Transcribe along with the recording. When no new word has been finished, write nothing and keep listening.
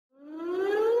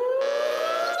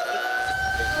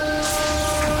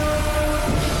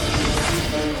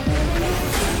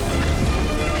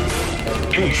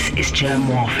This is Germ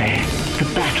Warfare, the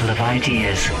battle of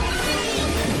ideas.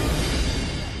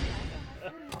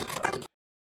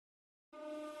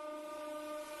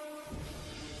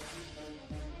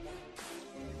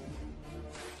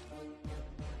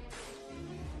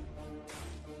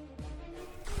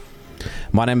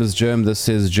 My name is Germ, this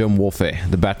is Germ Warfare,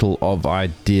 the battle of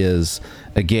ideas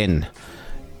again.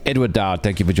 Edward Dowd,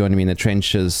 thank you for joining me in the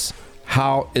trenches.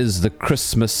 How is the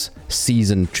Christmas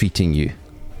season treating you?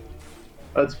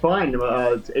 It's fine.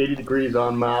 It's 80 degrees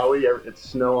on Maui. It's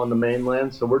snow on the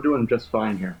mainland, so we're doing just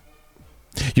fine here.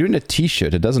 You're in a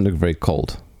t-shirt. It doesn't look very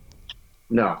cold.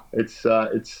 No, it's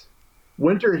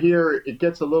winter here. It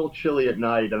gets a little chilly at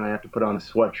night, and I have to put on a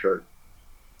sweatshirt.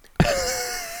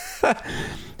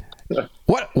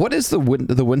 What is the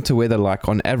winter weather like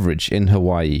on average in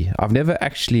Hawaii? I've never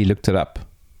actually looked it up.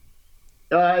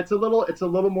 It's a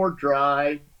little more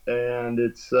dry, and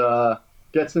it's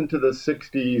gets into the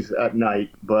 60s at night,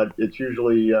 but it's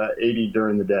usually 80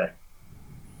 during the day.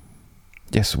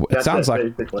 Yes, it sounds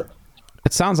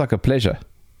like a pleasure.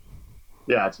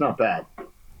 Yeah, it's not bad.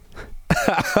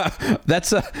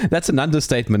 That's an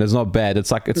understatement. It's not bad.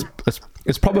 It's like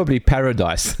it's probably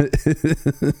paradise.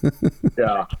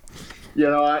 Yeah,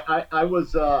 I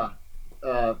was a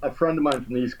friend of mine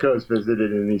from the East Coast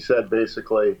visited, and he said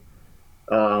basically,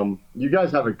 you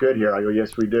guys have it good here. I go,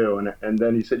 yes, we do. And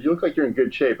then he said, you look like you're in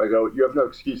good shape. I go, you have no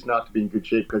excuse not to be in good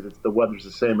shape because the weather's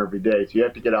the same every day. So you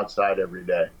have to get outside every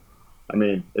day. I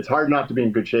mean, it's hard not to be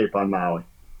in good shape on Maui.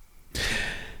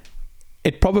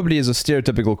 It probably is a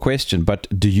stereotypical question, but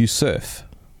do you surf?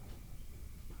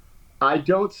 I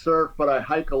don't surf, but I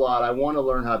hike a lot. I want to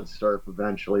learn how to surf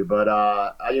eventually, but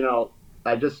I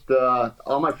just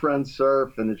all my friends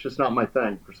surf, and it's just not my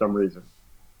thing for some reason.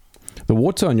 The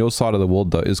water on your side of the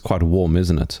world, though, is quite warm,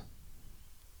 isn't it?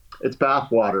 It's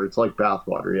bathwater. It's like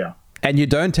bathwater, yeah. And you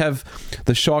don't have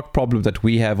the shark problem that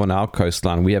we have on our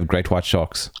coastline. We have great white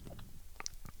sharks.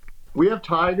 We have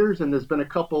tigers, and there's been a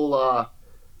couple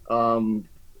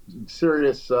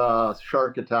serious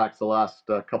shark attacks the last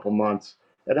couple months.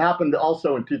 It happened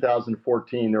also in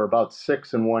 2014. There were about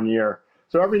 6 in 1 year.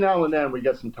 So every now and then we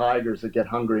get some tigers that get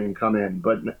hungry and come in,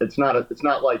 but it's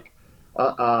not like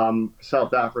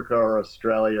South Africa or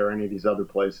Australia or any of these other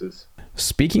places.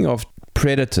 Speaking of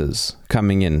predators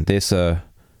coming in, there's a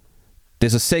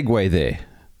segue there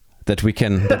that we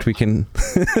can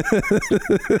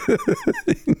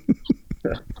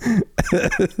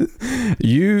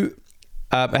You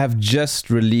have just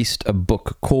released a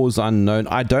book, Cause Unknown.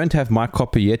 I don't have my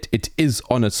copy yet. It is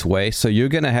on its way, so you're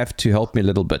going to have to help me a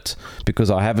little bit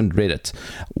because I haven't read it.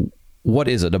 What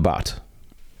is it about?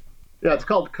 Yeah, it's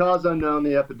called Cause Unknown,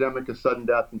 the Epidemic of Sudden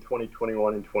Death in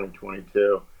 2021 and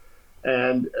 2022.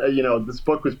 And, this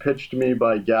book was pitched to me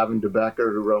by Gavin de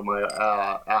Becker, who wrote my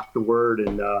afterword,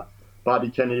 and Bobby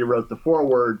Kennedy wrote the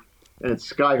foreword. And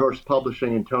it's Skyhorse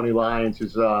Publishing and Tony Lyons,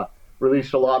 who's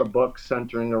released a lot of books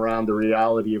centering around the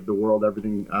reality of the world,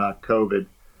 everything COVID.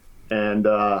 And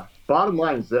bottom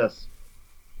line is this.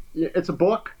 It's a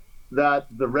book that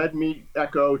the red meat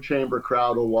echo chamber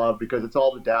crowd will love because it's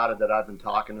all the data that I've been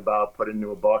talking about put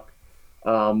into a book.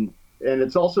 And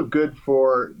it's also good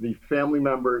for the family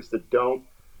members that don't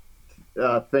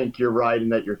think you're right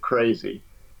and that you're crazy.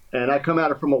 And I come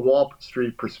at it from a Wall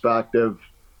Street perspective,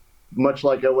 much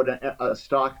like I would a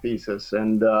stock thesis.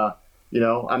 And,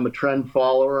 I'm a trend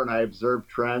follower and I observe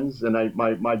trends. And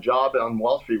my job on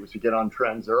Wall Street was to get on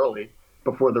trends early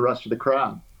before the rest of the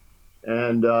crowd.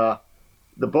 And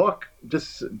the book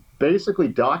just basically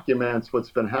documents what's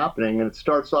been happening. And it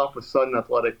starts off with sudden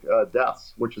athletic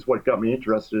deaths, which is what got me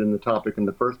interested in the topic in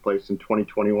the first place in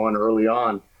 2021 early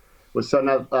on, with sudden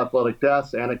athletic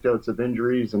deaths, anecdotes of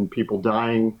injuries and people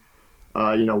dying,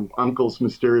 uncles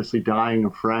mysteriously dying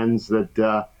of friends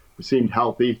that seemed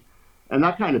healthy and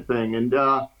that kind of thing. And,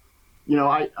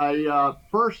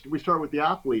 first we start with the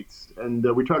athletes and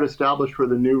we try to establish for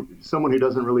someone who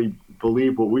doesn't really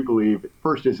believe what we believe.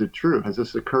 First, is it true? Has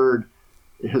this occurred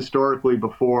historically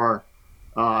before,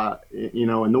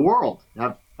 in the world?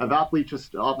 Have athletes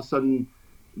just all of a sudden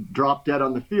dropped dead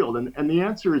on the field? And the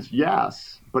answer is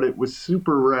yes, but it was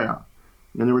super rare.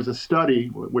 And there was a study,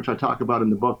 which I talk about in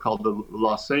the book, called the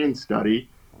Lausanne study,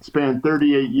 spanned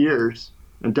 38 years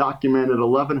and documented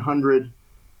 1,100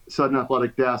 sudden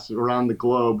athletic deaths around the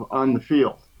globe on the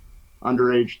field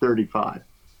under age 35.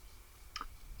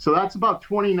 So that's about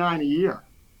 29 a year,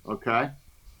 okay?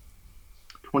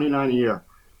 29 a year.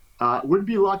 Would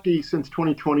be lucky since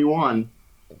 2021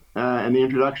 and the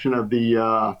introduction of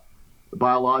the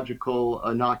biological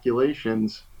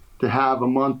inoculations to have a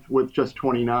month with just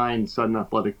 29 sudden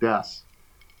athletic deaths.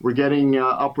 We're getting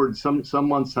upwards. Some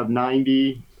months have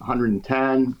 90,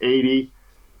 110, 80.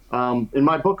 In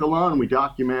my book alone, we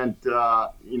document,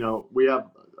 we have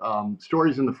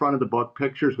stories in the front of the book,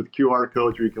 pictures with QR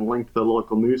codes where you can link to the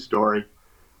local news story.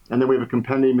 And then we have a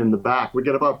compendium in the back. We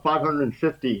get about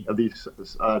 550 of these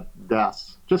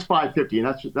deaths, just 550,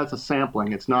 and that's a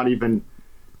sampling. It's not even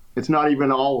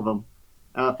all of them.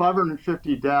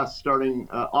 550 deaths, starting.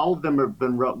 All of them have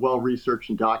been well researched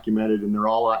and documented, and they're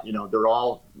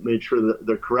all made sure that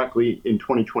they're correctly in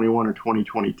 2021 or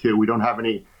 2022. We don't have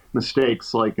any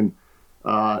mistakes like in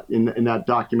that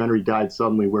documentary Died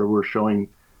Suddenly, where we're showing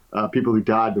people who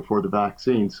died before the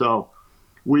vaccine. So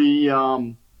we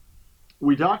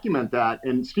document that.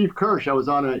 And Steve Kirsch, I was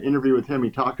on an interview with him.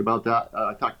 He talked about that.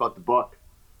 I talked about the book,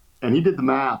 and he did the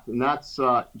math. And that's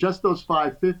just those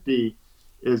 550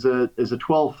 is a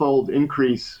 12-fold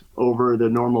increase over the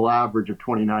normal average of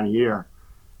 29 a year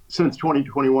since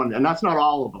 2021. And that's not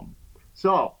all of them.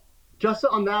 So just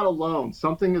on that alone,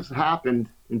 something has happened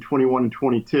in 21 and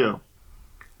 22.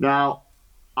 Now,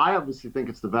 I obviously think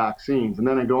it's the vaccines. And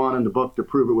then I go on in the book to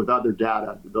prove it with other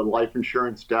data, the life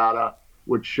insurance data,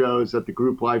 which shows that the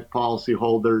group life policy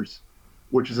holders,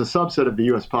 which is a subset of the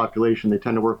U.S. population, they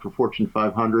tend to work for Fortune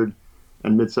 500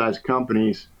 and mid-sized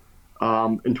companies.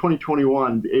 In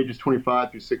 2021, the ages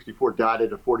 25 through 64 died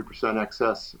at a 40%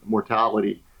 excess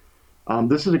mortality.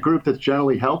 This is a group that's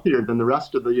generally healthier than the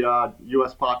rest of the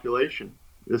U.S. population.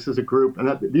 This is a group,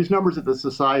 and these numbers are the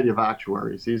Society of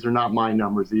Actuaries. These are not my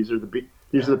numbers. These are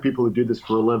the people who do this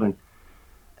for a living.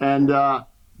 And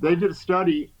they did a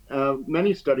study,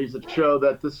 many studies that show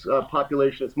that this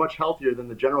population is much healthier than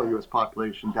the general U.S.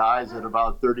 population, dies at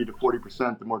about 30 to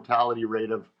 40% the mortality rate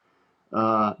of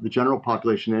the general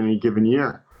population in any given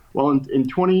year. Well, in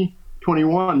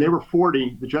 2021, they were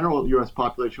 40. The general U.S.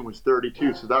 population was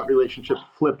 32. So that relationship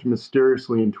flipped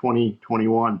mysteriously in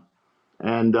 2021.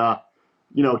 And,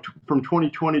 from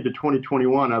 2020 to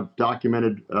 2021, I've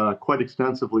documented quite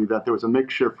extensively that there was a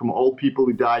mixture from old people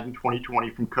who died in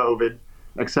 2020 from COVID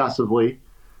excessively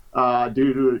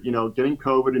due to, getting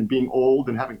COVID and being old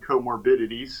and having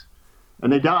comorbidities,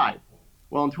 and they died.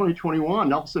 Well, in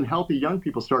 2021, all of a sudden, healthy young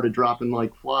people started dropping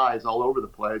like flies all over the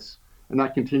place, and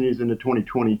that continues into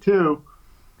 2022.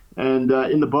 And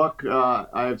in the book,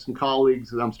 I have some colleagues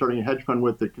that I'm starting a hedge fund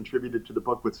with that contributed to the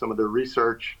book with some of their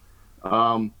research.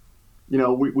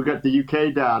 We got the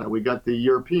UK data, we got the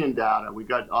European data, we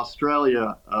got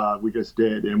Australia. We just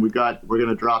did, and we're going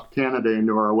to drop Canada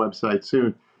into our website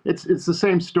soon. It's the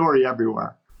same story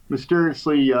everywhere.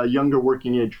 Mysteriously, younger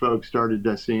working age folks started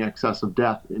seeing excessive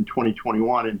death in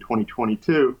 2021 and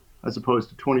 2022 as opposed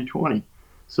to 2020.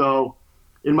 So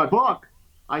in my book,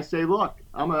 I say, look,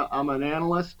 I'm an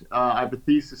analyst. I have a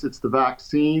thesis. It's the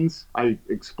vaccines. I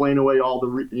explain away all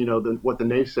what the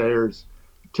naysayers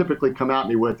typically come at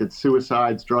me with. It's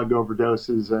suicides, drug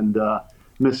overdoses, and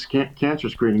missed cancer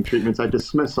screening treatments. I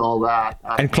dismiss all that.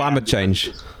 And climate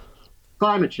change.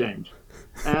 Climate change.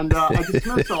 And I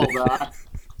dismiss all that.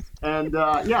 And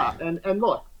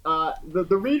look,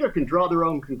 the reader can draw their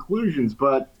own conclusions,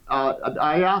 but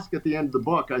I ask at the end of the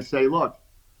book, I say, look,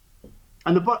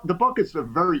 and the book is a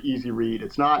very easy read.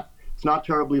 It's not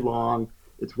terribly long.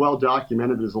 It's well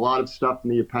documented. There's a lot of stuff in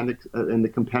the appendix, in the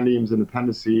compendiums and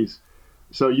appendices.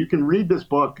 So you can read this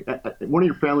book. One of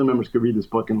your family members could read this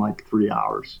book in like 3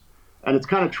 hours. And it's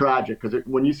kind of tragic because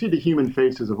when you see the human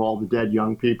faces of all the dead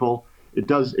young people, it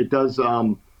does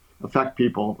affect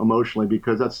people emotionally,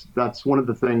 because that's one of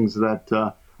the things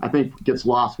that I think gets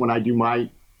lost when I do my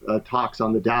talks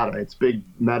on the data. It's big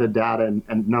metadata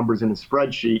and numbers in a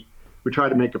spreadsheet. We try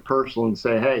to make it personal and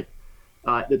say, hey,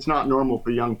 it's not normal for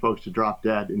young folks to drop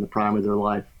dead in the prime of their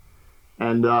life.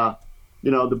 And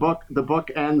the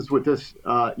book ends with this.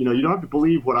 You don't have to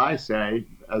believe what I say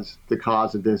as the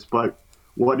cause of this, but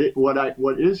what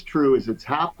is true is it's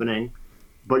happening.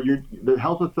 But the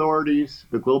health authorities,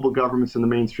 the global governments, and the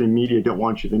mainstream media don't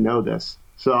want you to know this.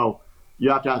 So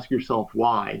you have to ask yourself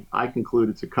why. I conclude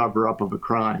it's a cover-up of a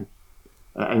crime.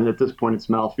 And at this point, it's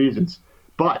malfeasance.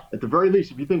 But at the very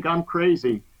least, if you think I'm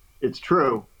crazy, it's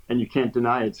true, and you can't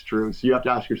deny it's true. So you have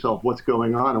to ask yourself what's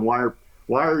going on, and why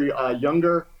are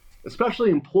younger, especially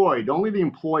employed, only the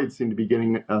employed seem to be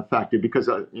getting affected, because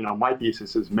my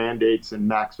thesis is mandates and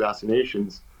max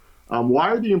vaccinations.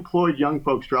 Why are the employed young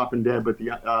folks dropping dead, but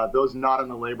those not in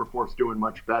the labor force doing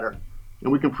much better?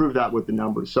 And we can prove that with the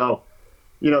numbers. So,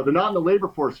 the not in the labor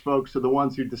force folks are the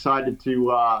ones who decided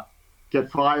to get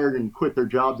fired and quit their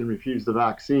jobs and refuse the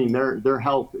vaccine. Their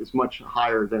health is much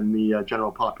higher than the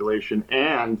general population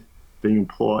and the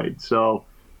employed. So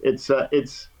it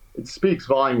speaks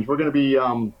volumes. We're going to be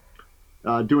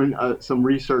doing some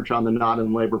research on the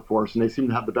non labor force, and they seem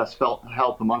to have the best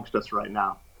health amongst us right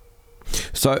now.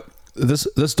 So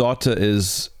this data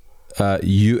is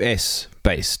US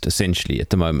based essentially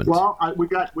at the moment. Well, we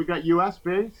got US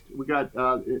based. We got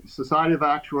Society of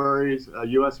Actuaries,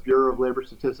 US Bureau of Labor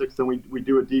Statistics. Then we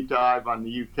do a deep dive on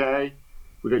the UK.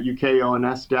 We got UK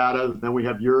ONS data. Then we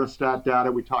have Eurostat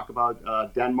data. We talk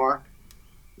about Denmark.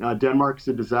 Denmark's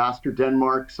a disaster.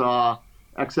 Denmark saw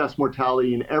excess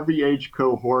mortality in every age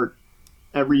cohort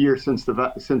every year since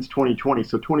 2020.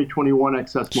 So 2021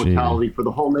 excess mortality for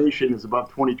the whole nation is above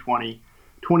 2020.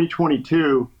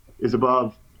 2022 is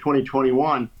above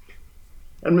 2021.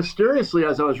 And mysteriously,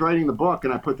 as I was writing the book,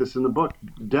 and I put this in the book,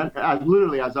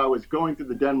 literally as I was going through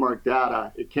the Denmark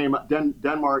data, it came up.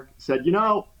 Denmark said,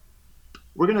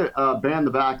 we're going to ban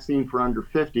the vaccine for under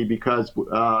 50 because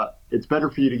it's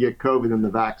better for you to get COVID than the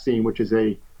vaccine, which is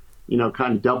a,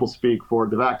 kind of double speak for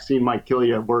the vaccine might kill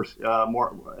you worse,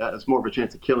 has more of a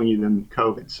chance of killing you than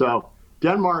COVID. So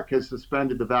Denmark has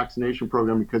suspended the vaccination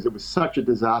program because it was such a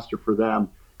disaster for them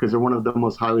because they're one of the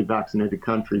most highly vaccinated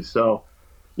countries. So,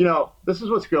 this is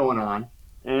what's going on.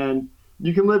 And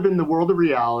you can live in the world of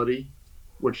reality,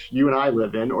 which you and I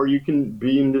live in, or you can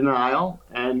be in denial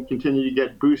and continue to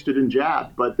get boosted and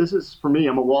jabbed. But this is, for me,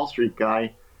 I'm a Wall Street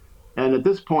guy. And at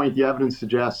this point, the evidence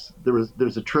suggests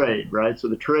there's a trade, right? So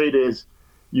the trade is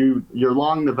you're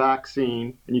long the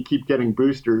vaccine and you keep getting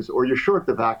boosters, or you're short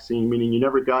the vaccine, meaning you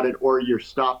never got it, or you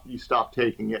stop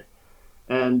taking it.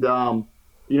 And,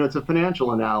 it's a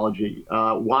financial analogy.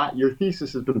 Why your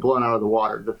thesis has been blown out of the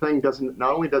water. The thing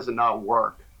not only does it not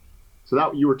work, so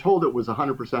that you were told it was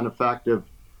 100% effective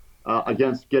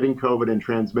against getting COVID and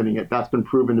transmitting it. That's been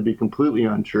proven to be completely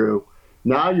untrue.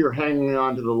 Now you're hanging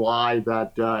on to the lie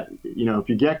that, if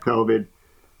you get COVID,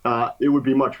 it would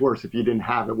be much worse if you didn't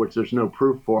have it, which there's no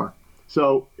proof for.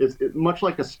 So it's much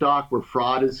like a stock where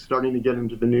fraud is starting to get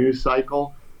into the news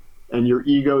cycle and your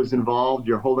ego is involved.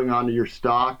 You're holding on to your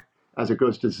stock as it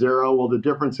goes to zero. Well, the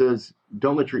difference is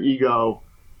don't let your ego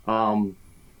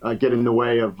get in the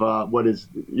way of what is,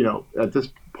 at this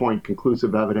point,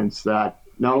 conclusive evidence that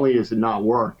not only does it not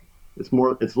work,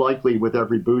 it's likely with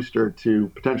every booster to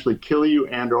potentially kill you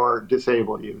and or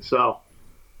disable you. So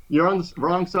you're on the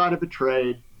wrong side of the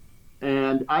trade.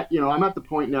 And I'm at the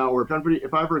point now where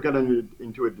if I ever got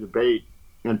into a debate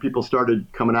and people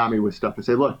started coming at me with stuff and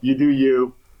say, look, you do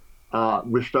you.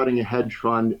 We're starting a hedge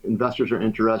fund. Investors are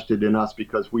interested in us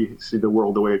because we see the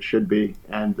world the way it should be,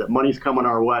 and the money's coming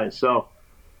our way. So,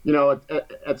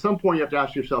 at some point you have to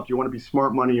ask yourself, do you want to be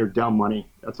smart money or dumb money?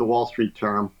 That's a Wall Street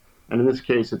term. And in this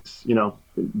case, it's,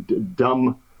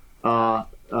 dumb.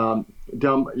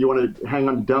 You want to hang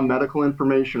on to dumb medical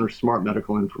information or smart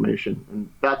medical information. And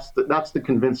that's the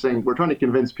convincing. We're trying to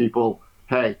convince people,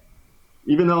 hey,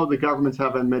 even though the governments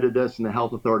haven't admitted this and the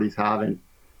health authorities haven't,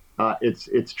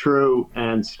 it's true,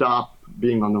 and stop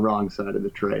being on the wrong side of the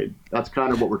trade. That's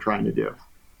kind of what we're trying to do.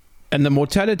 And the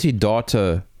mortality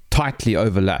data tightly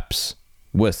overlaps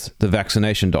with the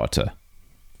vaccination data.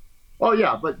 Oh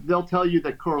yeah, but they'll tell you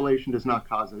that correlation is not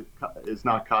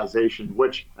causation,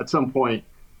 which at some point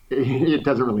it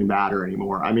doesn't really matter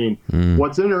anymore. I mean,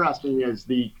 what's interesting is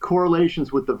the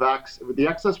correlations with the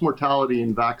excess mortality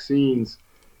in vaccines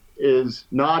is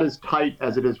not as tight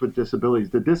as it is with disabilities.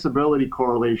 The disability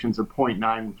correlations are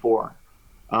 0.94.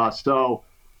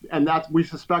 We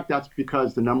suspect that's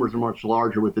because the numbers are much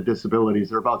larger with the disabilities.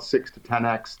 They're about 6 to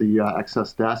 10x the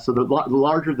excess deaths. So the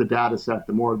larger the data set,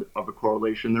 the more of a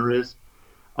correlation there is.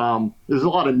 There's a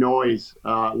lot of noise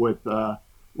with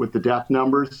the death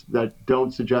numbers that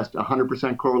don't suggest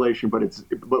 100% correlation, but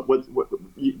what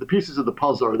the pieces of the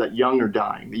puzzle are that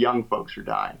the young folks are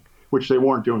dying, which they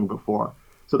weren't doing before.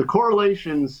 So the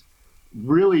correlations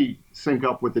really sync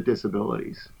up with the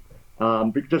disabilities,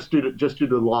 just due to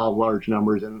the law of large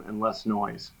numbers and less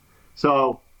noise.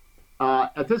 So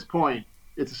at this point,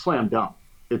 it's a slam dunk.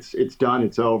 It's done.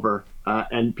 It's over.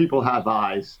 And people have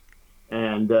eyes.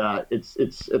 And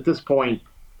it's at this point,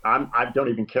 I don't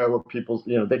even care what people's,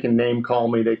 they can name call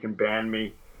me, they can ban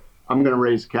me. I'm going to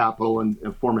raise capital and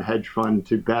form a hedge fund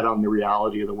to bet on the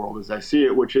reality of the world as I see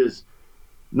it, which is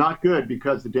not good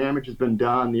because the damage has been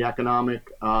done. The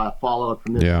economic fallout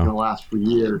from this is going to last for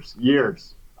years.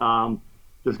 There's going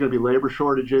to be labor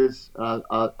shortages,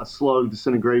 a slow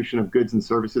disintegration of goods and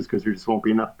services because there just won't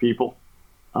be enough people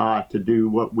to do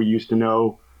what we used to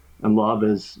know and love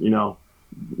as,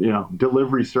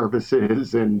 delivery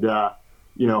services and,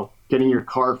 getting your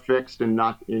car fixed and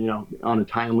not, on a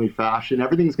timely fashion.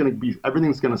 Everything's going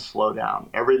to slow down.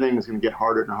 Everything is going to get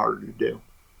harder and harder to do.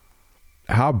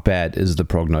 How bad is the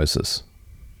prognosis?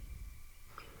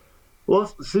 Well,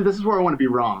 see, this is where I want to be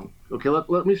wrong. Okay,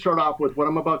 let me start off with what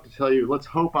I'm about to tell you. Let's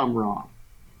hope I'm wrong.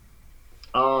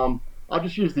 I'll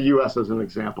just use the U.S. as an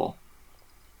example.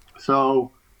 So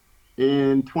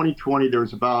in 2020, there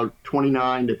was about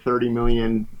 29 to 30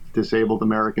 million disabled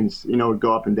Americans. You know, it would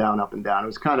go up and down, up and down. It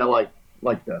was kind of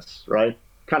like this, right?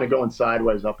 Kind of going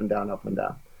sideways, up and down, up and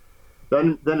down.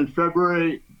 Then in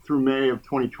February through May of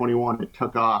 2021, it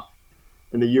took off,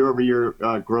 and the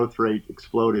year-over-year growth rate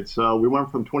exploded. So we went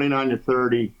from 29 to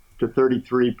 30 to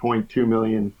 33.2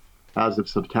 million as of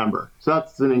September. So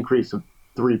that's an increase of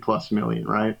 3+ million,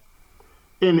 right?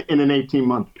 In an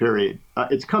 18-month period.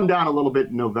 It's come down a little bit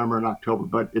in November and October,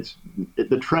 but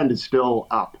the trend is still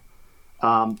up.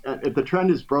 If the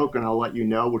trend is broken, I'll let you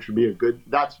know, which would be a good.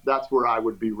 That's where I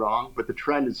would be wrong, but the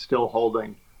trend is still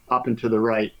holding up and to the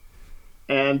right.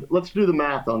 And let's do the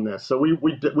math on this. So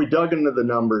we dug into the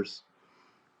numbers,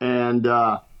 and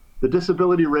the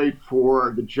disability rate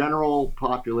for the general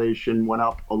population went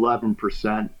up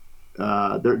 11%.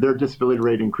 Their disability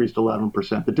rate increased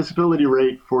 11%. The disability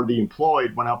rate for the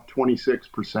employed went up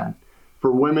 26%.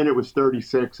 For women, it was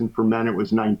 36, and for men, it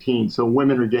was 19. So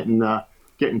women are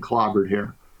getting clobbered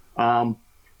here.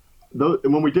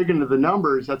 When we dig into the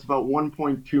numbers, that's about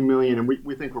 1.2 million, and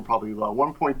we think we're probably low.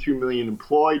 1.2 million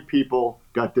employed people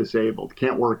got disabled,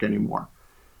 can't work anymore.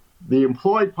 The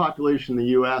employed population in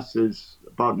the U.S. is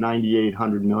about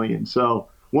 9,800 million. So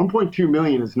 1.2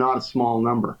 million is not a small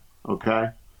number, okay?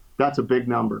 That's a big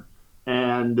number.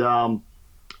 And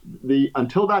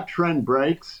until that trend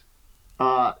breaks,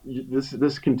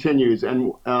 this continues.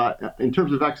 And in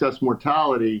terms of excess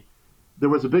mortality, there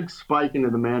was a big spike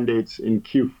into the mandates in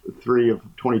Q3 of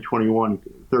 2021,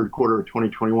 third quarter of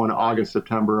 2021, August,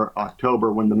 September,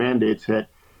 October, when the mandates hit.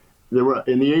 There were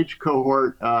in the age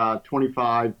cohort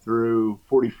 25 through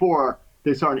 44,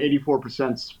 they saw an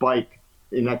 84% spike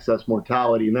in excess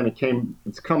mortality, and then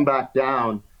it's come back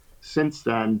down since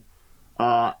then,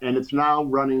 and it's now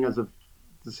running as of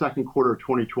the second quarter of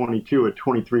 2022 at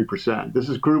 23%. This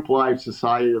is Group Life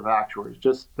Society of Actuaries,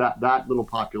 just that little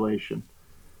population.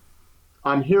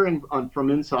 I'm hearing from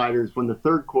insiders when the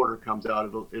third quarter comes out,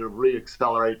 it'll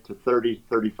re-accelerate to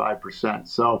 35%.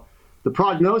 So the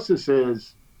prognosis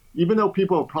is, even though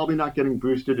people are probably not getting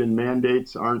boosted and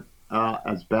mandates aren't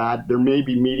as bad, there may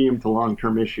be medium to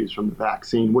long-term issues from the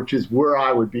vaccine, which is where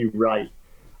I would be right.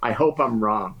 I hope I'm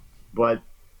wrong, but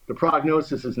the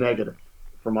prognosis is negative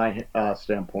from my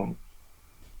standpoint.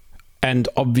 And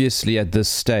obviously at this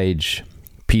stage,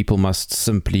 people must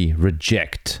simply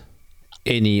reject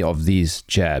any of these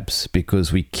jabs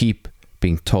because we keep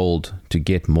being told to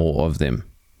get more of them.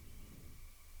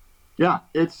 Yeah,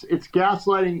 it's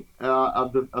gaslighting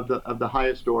of the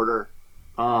highest order.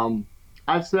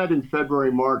 I've said in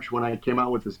February, March, when I came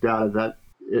out with this data that,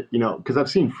 because I've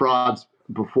seen frauds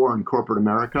before in corporate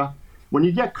America. When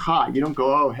you get caught, you don't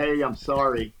go, oh, hey, I'm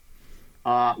sorry.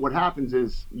 What happens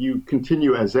is you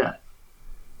continue as if.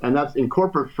 And that's in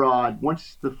corporate fraud.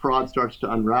 Once the fraud starts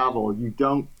to unravel, you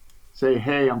don't say,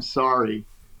 hey, I'm sorry.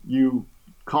 You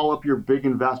call up your big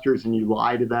investors and you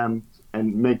lie to them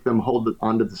and make them hold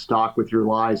onto the stock with your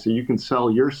lies so you can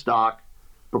sell your stock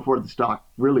before the stock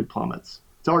really plummets.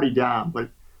 It's already down. But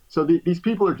so these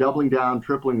people are doubling down,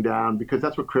 tripling down, because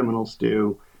that's what criminals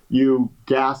do. You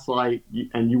gaslight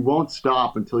and you won't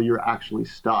stop until you're actually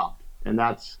stopped. And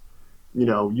that's,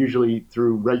 usually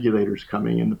through regulators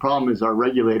coming in. The problem is our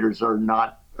regulators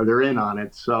they're in on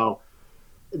it. So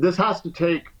this has to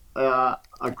take a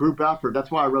group effort.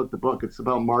 That's why I wrote the book. It's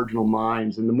about marginal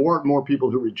minds. And the more and more people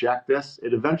who reject this,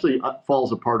 it eventually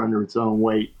falls apart under its own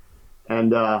weight.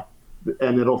 And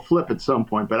it'll flip at some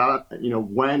point. But,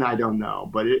 when, I don't know.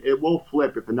 But it will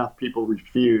flip if enough people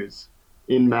refuse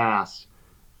en masse.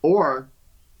 Or,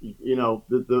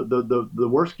 the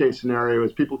worst case scenario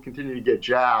is people continue to get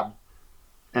jabbed,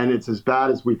 and it's as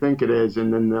bad as we think it is,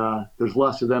 and then there's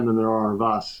less of them than there are of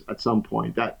us at some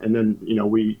point. And then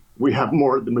we have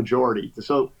more of the majority.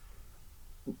 So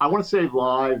I want to save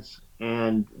lives,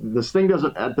 and this thing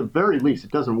doesn't, at the very least,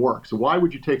 it doesn't work. So why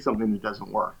would you take something that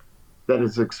doesn't work, that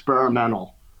is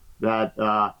experimental, that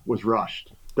was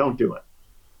rushed? Don't do it.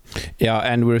 Yeah,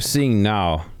 and we're seeing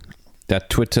now that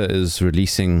Twitter is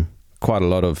releasing quite a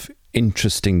lot of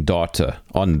interesting data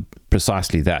on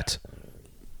precisely that.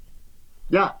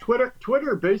 Yeah,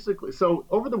 Twitter basically. So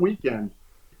over the weekend,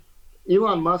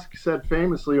 Elon Musk said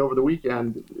famously over the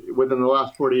weekend, within the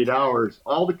last 48 hours,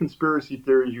 all the conspiracy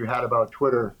theories you had about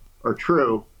Twitter are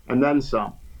true, and then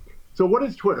some. So what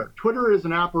is Twitter? Twitter is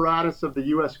an apparatus of the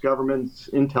U.S. government's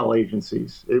intel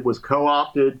agencies. It was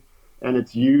co-opted, and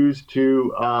it's used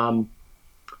to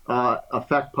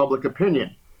affect public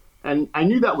opinion. And I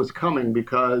knew that was coming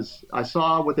because I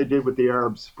saw what they did with the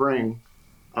Arab Spring.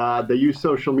 They used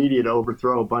social media to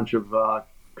overthrow a bunch of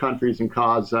countries and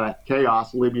cause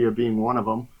chaos, Libya being one of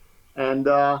them. And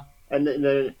now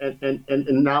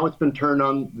it's been turned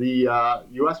on the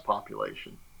U.S.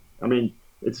 population. I mean,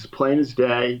 it's as plain as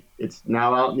day. It's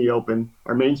now out in the open.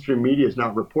 Our mainstream media is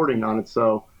not reporting on it.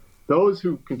 So those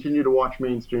who continue to watch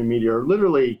mainstream media are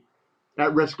literally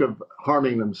at risk of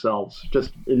harming themselves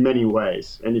just in many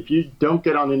ways. And if you don't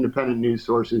get on independent news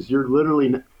sources, you're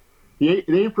literally the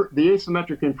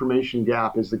asymmetric information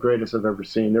gap is the greatest I've ever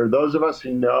seen. There are those of us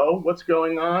who know what's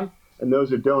going on and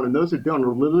those that don't. And those that don't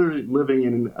are literally living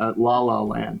in la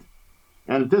land.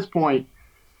 And at this point,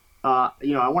 I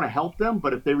want to help them,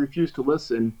 but if they refuse to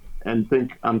listen and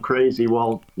think I'm crazy,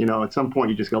 well, at some point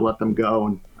you just got to let them go.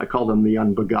 And I call them the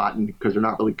unbegotten because they're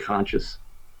not really conscious.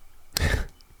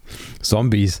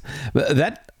 Zombies. But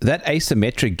that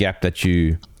asymmetric gap that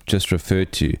you just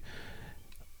referred to,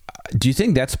 do you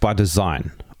think that's by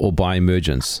design or by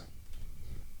emergence?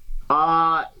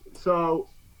 So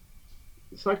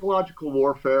psychological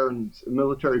warfare and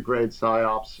military grade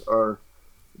psyops are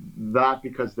that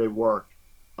because they work.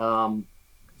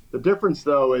 The difference,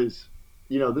 though, is,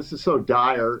 this is so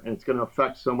dire and it's going to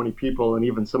affect so many people and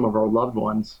even some of our loved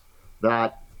ones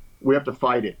that we have to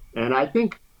fight it. And I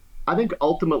think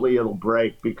ultimately it'll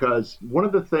break because one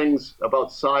of the things about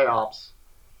psyops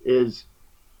is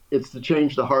it's to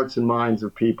change the hearts and minds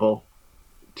of people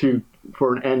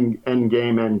for an end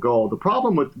game, end goal. The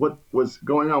problem with what was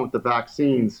going on with the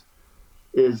vaccines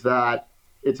is that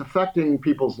it's affecting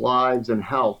people's lives and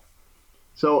health.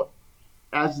 So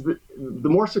as the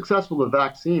more successful the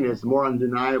vaccine is, the more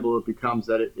undeniable it becomes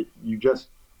that you just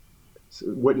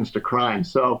witnessed a crime.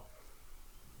 So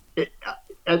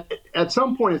at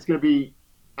some point, it's going to be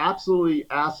absolutely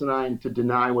asinine to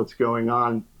deny what's going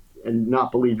on and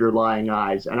not believe your lying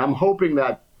eyes. And I'm hoping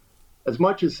that as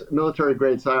much as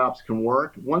military-grade psyops can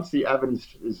work, once the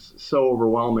evidence is so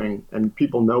overwhelming and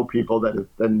people know people that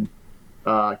have been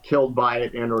killed by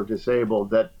it and or disabled,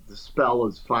 that the spell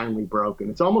is finally broken.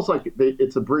 It's almost like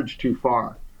it's a bridge too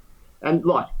far. And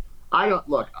look, I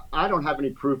don't have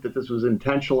any proof that this was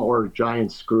intentional or a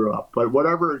giant screw up, but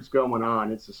whatever is going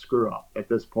on, it's a screw up at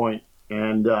this point,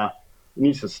 and it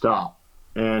needs to stop.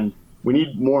 And we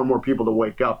need more and more people to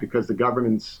wake up because the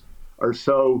governments are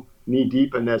so knee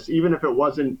deep in this. Even if it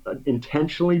wasn't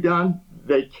intentionally done,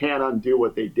 they can't undo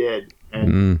what they did.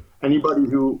 And anybody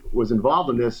who was involved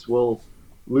in this will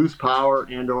lose power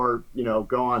and or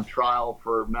go on trial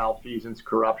for malfeasance,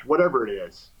 corruption, whatever it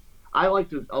is. I like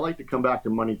to come back to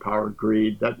money, power,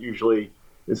 greed. That usually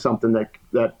is something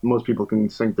that most people can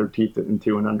sink their teeth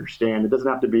into and understand. It doesn't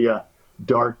have to be a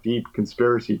dark, deep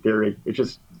conspiracy theory. It's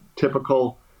just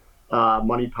typical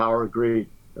money, power, greed.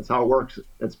 That's how it works.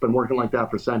 It's been working like that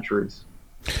for centuries.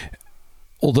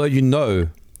 Although you know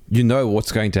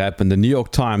what's going to happen. The New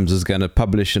York Times is going to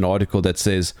publish an article that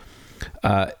says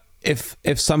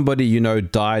if somebody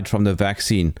died from the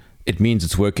vaccine, it means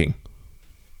it's working.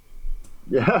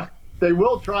 Yeah. They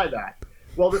will try that.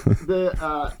 Well,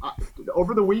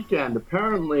 over the weekend,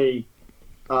 apparently,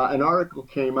 an article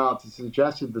came out that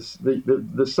suggested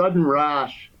the sudden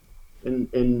rash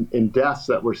in deaths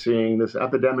that we're seeing, this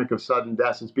epidemic of sudden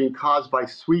deaths, is being caused by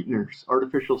sweeteners,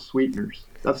 artificial sweeteners.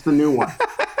 That's the new one.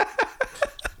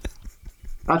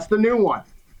 That's the new one.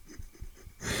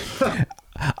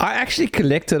 I actually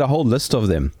collected a whole list of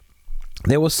them.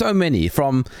 There were so many,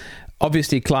 from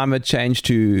obviously climate change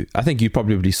to, I think you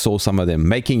probably saw some of them,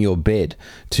 making your bed,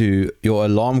 to your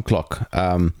alarm clock,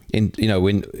 when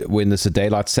there's a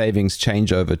daylight savings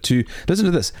changeover, to, listen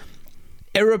to this,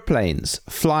 aeroplanes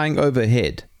flying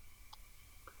overhead.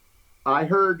 I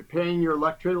heard paying your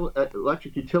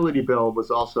electric utility bill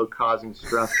was also causing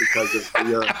stress because of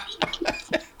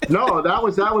the No, that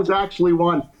was actually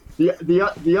one.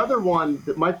 The other one,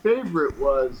 my favorite,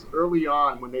 was early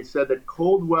on when they said that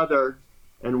cold weather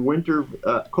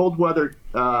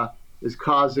is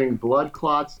causing blood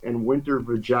clots and winter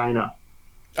vagina.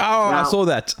 Oh, now, I saw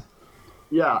that.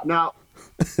 Yeah. Now,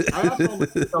 I asked all the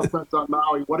female friends on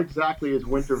Maui, what exactly is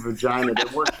winter vagina?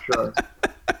 They weren't sure.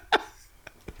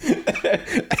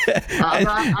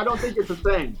 I don't think it's a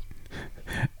thing.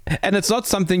 And it's not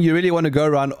something you really want to go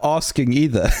around asking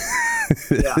either.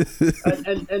 Yeah.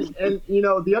 And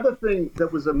the other thing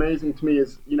that was amazing to me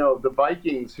is, the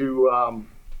Vikings who,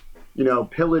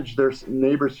 pillaged their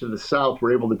neighbors to the south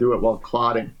were able to do it while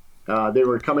clotting. They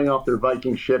were coming off their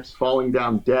Viking ships, falling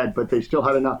down dead, but they still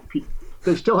had enough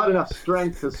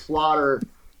strength to slaughter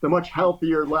the much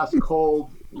healthier, less cold,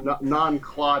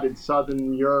 non-clotted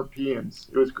Southern Europeans.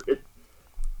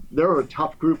 they were a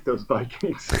tough group, those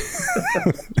Vikings.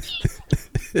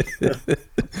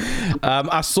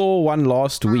 I saw one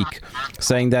last week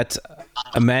saying that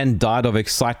a man died of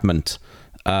excitement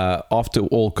after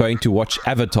all going to watch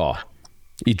Avatar.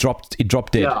 He dropped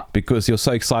dead because he was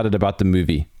so excited about the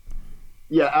movie.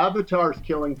 Yeah, Avatar's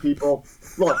killing people.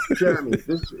 Look, Jeremy,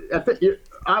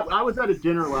 I was at a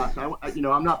dinner last night.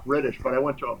 I'm not British, but I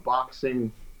went to a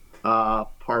boxing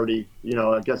party.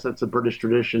 I guess that's a British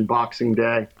tradition, Boxing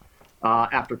Day,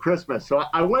 after Christmas. So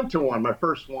I went to one, my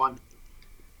first one,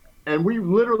 and we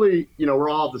literally, we're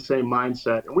all the same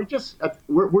mindset. And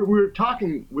we're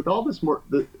talking with all this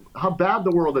how bad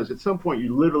the world is. At some point,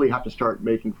 you literally have to start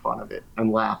making fun of it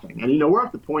and laughing. And, we're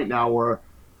at the point now where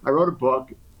I wrote a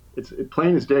book. It's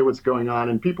plain as day what's going on.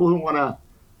 And people who want to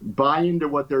buy into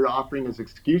what they're offering as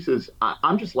excuses,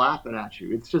 I'm just laughing at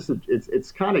you. It's just,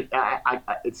 it's kind of,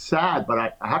 it's sad, but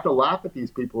I have to laugh at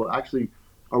these people who actually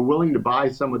are willing to buy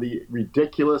some of the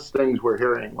ridiculous things we're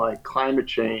hearing, like climate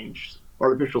change,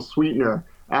 artificial sweetener,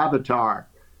 Avatar,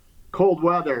 cold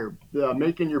weather,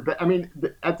 making your bed. I mean,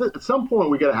 at some point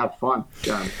we got to have fun,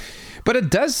 John. But it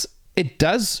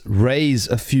does raise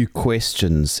a few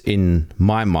questions in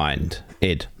my mind,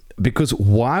 Ed, because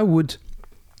why would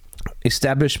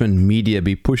establishment media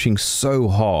be pushing so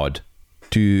hard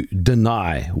to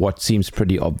deny what seems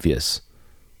pretty obvious?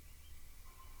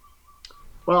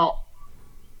 Well,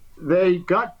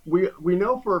 we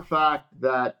know for a fact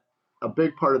that a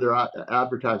big part of their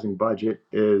advertising budget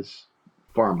is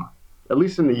pharma, at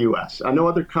least in the U.S. I know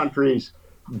other countries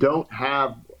don't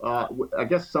have, I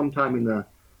guess sometime in the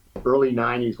early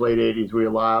 90s, late 80s, we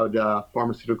allowed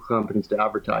pharmaceutical companies to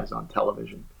advertise on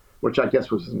television, which I guess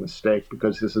was a mistake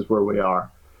because this is where we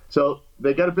are. So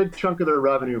they get a big chunk of their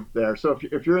revenue there. So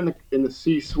if you're in the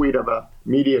C-suite of a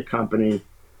media company,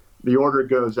 the order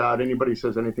goes out. Anybody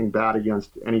says anything bad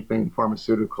against anything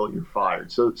pharmaceutical, you're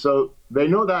fired. So they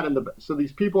know that so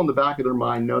these people in the back of their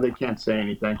mind know they can't say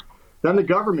anything. Then the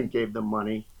government gave them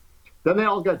money. Then they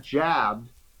all got jabbed.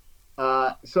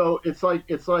 So it's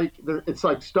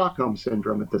like Stockholm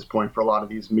syndrome at this point for a lot of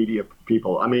these media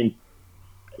people. I mean,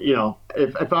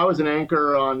 if I was an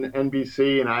anchor on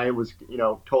NBC and I was,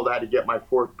 told I had to get my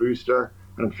fourth booster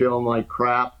and I'm feeling like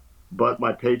crap, but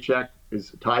my paycheck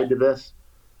is tied to this,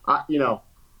 I know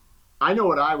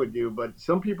what I would do, but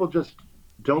some people just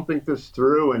don't think this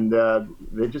through, and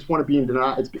they just want to be in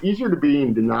denial. It's easier to be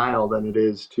in denial than it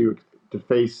is to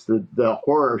face the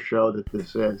horror show that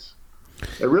this is.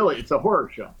 It's a horror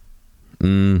show.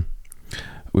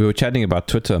 We were chatting about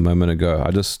Twitter a moment ago.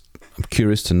 I'm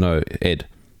curious to know, Ed,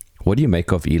 what do you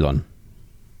make of Elon?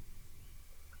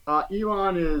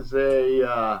 Elon is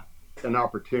an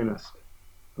opportunist.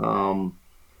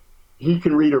 He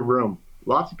can read a room.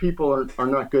 Lots of people are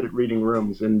not good at reading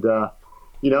rooms, and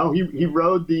he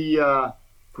rode the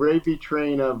gravy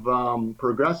train of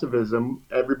progressivism.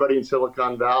 Everybody in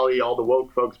Silicon Valley, all the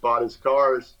woke folks bought his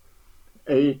cars,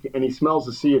 and he smells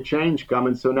the sea of change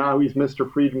coming. So now he's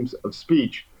Mr. Freedom of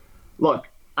Speech. Look,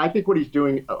 I think what he's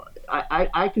doing,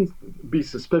 I can be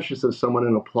suspicious of someone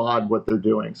and applaud what they're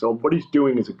doing. So what he's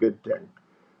doing is a good thing.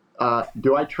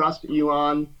 Do I trust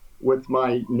Elon with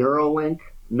my Neuralink?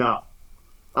 No.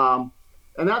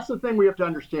 And that's the thing we have to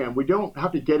understand. We don't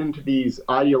have to get into these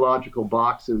ideological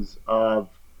boxes of,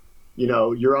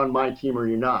 you're on my team or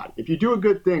you're not. If you do a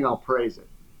good thing, I'll praise it.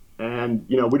 And,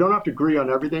 we don't have to agree on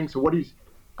everything. So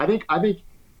I think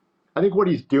what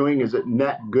he's doing is a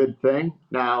net good thing.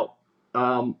 Now,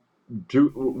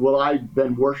 will I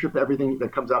then worship everything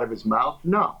that comes out of his mouth?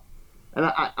 No.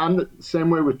 And I'm the same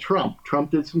way with Trump.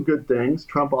 Trump did some good things.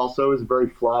 Trump also is a very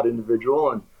flawed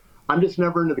individual, and I'm just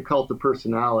never into the cult of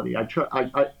personality. If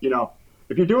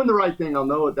you're doing the right thing, I'll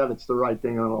know that it's the right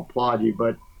thing and I'll applaud you.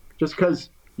 But just because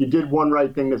you did one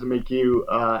right thing doesn't make you,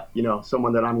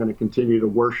 someone that I'm going to continue to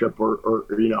worship or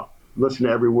listen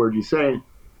to every word you say.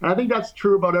 And I think that's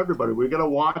true about everybody. We got to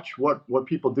watch what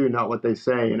people do, not what they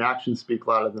say. And actions speak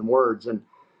louder than words. And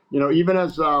even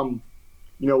as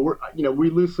we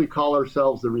loosely call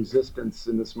ourselves the resistance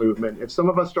in this movement. If some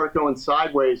of us start going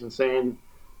sideways and saying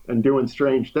and doing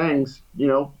strange things,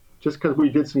 just because we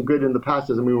did some good in the past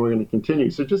doesn't mean we're going to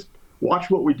continue. So just watch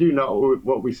what we do, not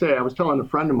what we say. I was telling a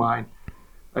friend of mine,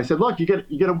 I said, look, you got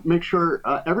to make sure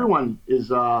everyone is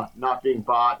not being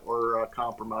bought or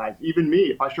compromised. Even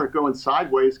me, if I start going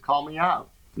sideways, call me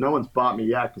out. No one's bought me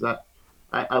yet because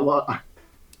I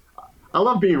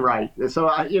love being right. So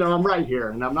I'm right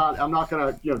here, and I'm not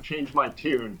going to change my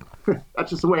tune. That's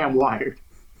just the way I'm wired.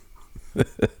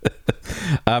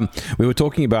 We were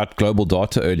talking about global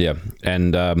data earlier,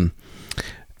 and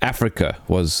Africa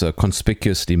was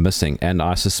conspicuously missing, and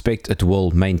I suspect it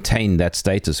will maintain that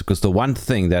status, because the one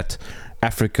thing that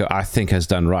Africa, I think, has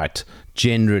done right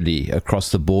generally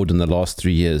across the board in the last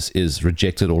 3 years is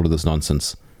rejected all of this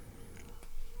nonsense.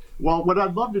 Well, what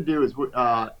I'd love to do is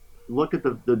look at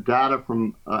the data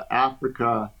from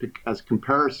Africa as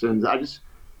comparisons.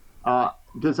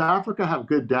 Does Africa have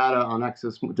good data on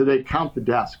excess? Do they count the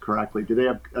deaths correctly? Do they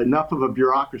have enough of a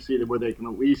bureaucracy where they can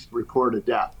at least record a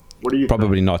death? What do you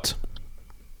Probably think? not.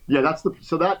 Yeah,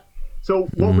 so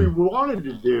what we wanted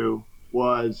to do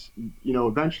was,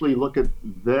 eventually look at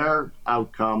their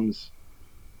outcomes,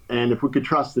 and if we could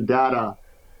trust the data,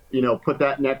 put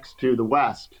that next to the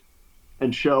West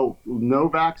and show no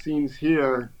vaccines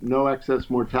here, no excess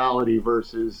mortality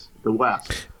versus the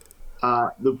West.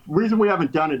 The reason we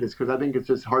haven't done it is because I think it's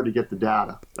just hard to get the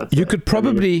data. You could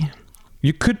probably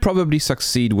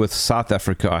succeed with South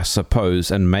Africa, I suppose,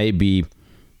 and maybe,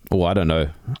 I don't know.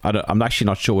 I'm actually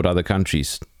not sure what other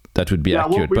countries that would be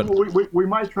accurate. We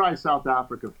might try South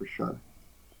Africa for sure.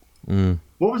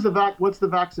 What's the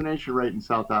vaccination rate in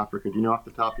South Africa? Do you know off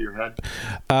the top of your head?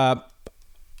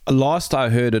 Last I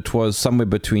heard, it was somewhere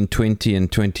between 20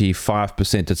 and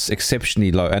 25%. It's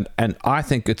exceptionally low, and I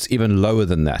think it's even lower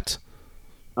than that.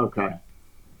 Okay.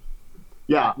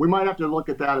 Yeah, we might have to look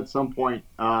at that at some point,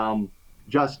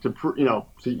 just to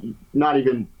not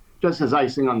even just as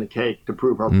icing on the cake to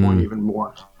prove our point even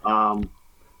more.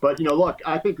 But look,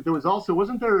 I think there was also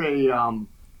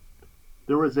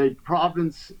there was a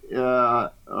province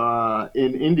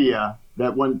in India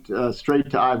that went straight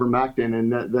to ivermectin,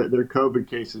 and their COVID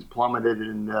cases plummeted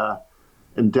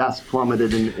and deaths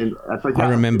plummeted. I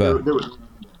remember.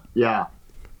 Yeah.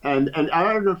 And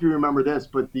I don't know if you remember this,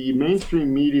 but the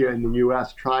mainstream media in the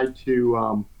U.S. tried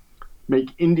to make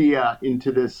India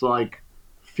into this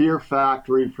fear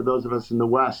factory for those of us in the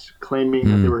West, claiming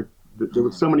that there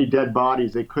were so many dead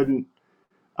bodies they couldn't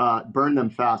burn them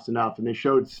fast enough, and they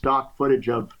showed stock footage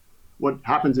of what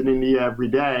happens in India every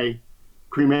day,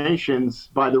 cremations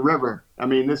by the river. I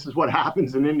mean, this is what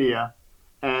happens in India,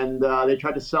 and they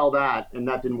tried to sell that, and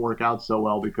that didn't work out so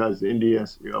well because India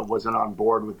wasn't on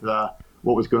board with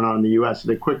what was going on in the U.S. So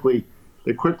they quickly,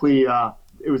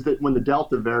 it was when the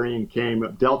Delta variant came,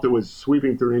 Delta was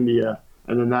sweeping through India,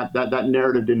 and then that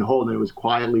narrative didn't hold, and it was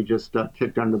quietly just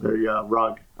kicked under the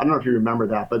rug. I don't know if you remember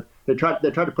that, but they tried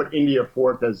to put India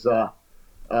forth as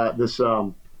this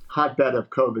hotbed of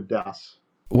COVID deaths.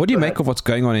 What do you make of what's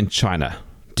going on in China?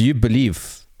 Do you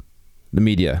believe the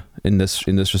media in this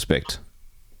respect?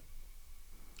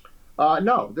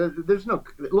 No, there's no.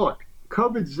 Look,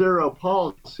 COVID zero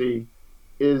policy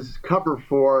is cover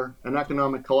for an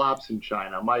economic collapse in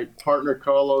China. My partner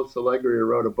Carlos Alegria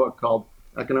wrote a book called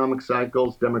Economic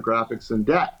Cycles, Demographics, and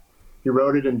Debt. He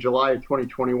wrote it in July of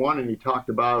 2021, and he talked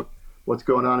about what's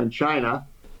going on in China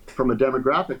from a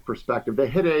demographic perspective. They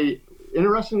hit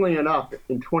interestingly enough,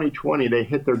 in 2020, they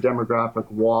hit their demographic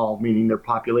wall, meaning their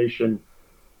population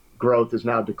growth is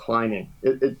now declining.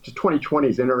 2020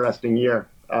 is an interesting year.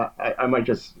 I might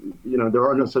just, there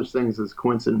are no such things as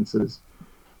coincidences.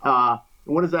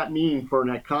 And what does that mean for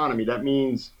an economy? That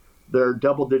means their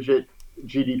double-digit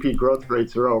GDP growth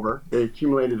rates are over. They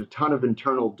accumulated a ton of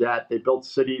internal debt. They built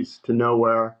cities to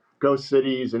nowhere, ghost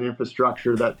cities and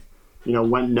infrastructure that,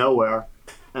 went nowhere.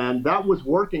 And that was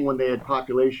working when they had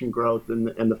population growth and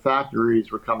the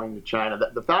factories were coming to China.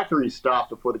 The factories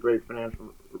stopped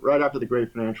right after the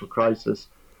great financial crisis.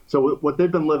 So what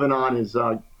they've been living on is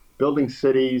building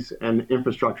cities and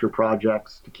infrastructure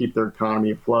projects to keep their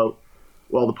economy afloat.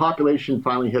 Well, the population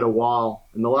finally hit a wall.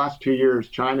 In the last 2 years,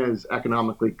 China is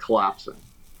economically collapsing.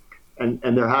 And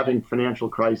they're having financial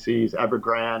crises.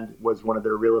 Evergrande was one of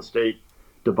their real estate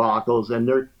debacles, and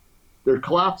they're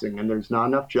collapsing, and there's not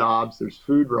enough jobs, there's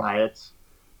food riots,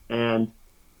 and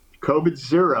COVID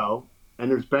zero,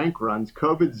 and there's bank runs.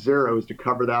 COVID zero is to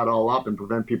cover that all up and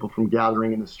prevent people from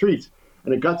gathering in the streets.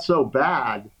 And it got so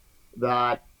bad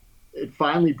that it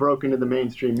finally broke into the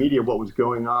mainstream media what was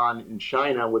going on in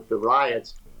China with the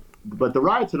riots. But the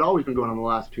riots had always been going on the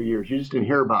last 2 years. You just didn't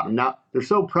hear about them. Now they're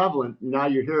so prevalent, now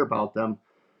you hear about them.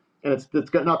 And it's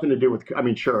got nothing to do with,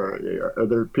 sure, are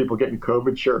there people getting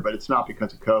COVID? Sure, but it's not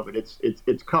because of COVID.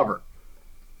 It's cover.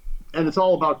 And it's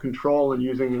all about control and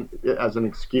using it as an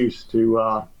excuse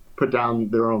to put down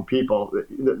their own people.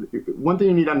 One thing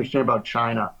you need to understand about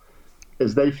China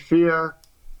is they fear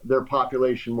their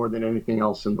population more than anything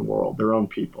else in the world, their own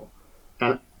people.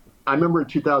 And I remember in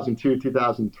 2002,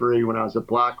 2003, when I was at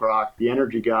BlackRock, the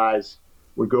energy guys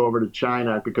would go over to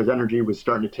China because energy was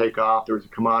starting to take off. There was a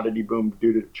commodity boom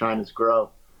due to China's growth.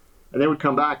 And they would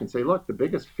come back and say, look, the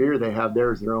biggest fear they have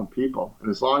there is their own people. And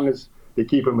as long as they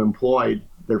keep them employed,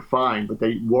 they're fine, but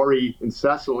they worry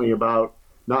incessantly about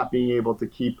not being able to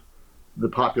keep the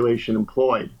population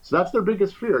employed. So that's their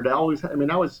biggest fear. That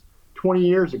was 20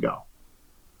 years ago.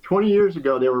 20 years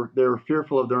ago, they were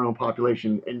fearful of their own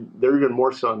population, and they're even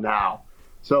more so now.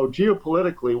 So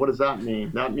geopolitically, what does that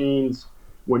mean? That means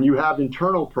when you have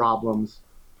internal problems,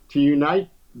 to unite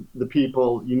the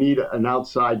people, you need an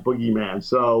outside boogeyman.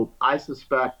 So I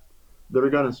suspect they're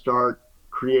going to start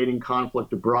creating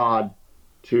conflict abroad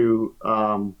to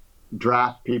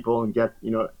draft people and get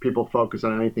people focused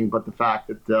on anything but the fact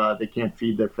that they can't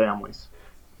feed their families.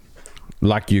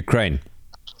 Like Ukraine.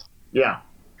 Yeah.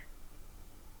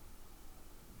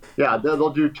 Yeah, they'll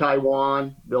do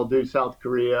Taiwan, they'll do South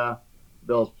Korea,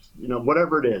 they'll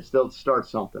whatever it is, they'll start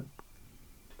something.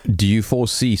 Do you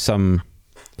foresee some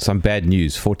bad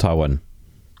news for Taiwan?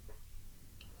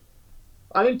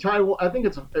 I think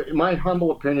it's, in my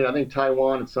humble opinion, I think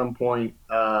Taiwan at some point,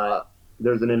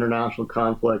 there's an international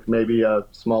conflict, maybe a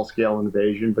small scale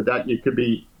invasion, but that it could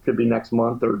be next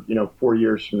month or 4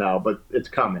 years from now, but it's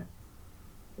coming.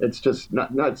 It's just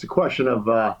not it's a question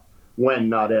of when,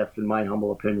 not if, in my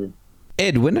humble opinion.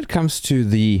 Ed, when it comes to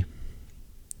the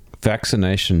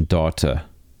vaccination data,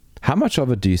 how much of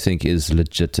it do you think is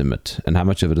legitimate and how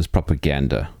much of it is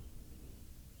propaganda?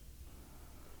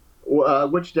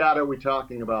 Which data are we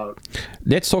talking about?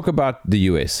 Let's talk about the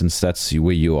US, since that's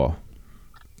where you are.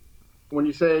 When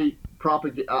you say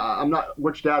propaganda,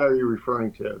 which data are you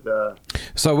referring to?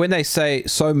 So when they say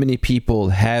so many people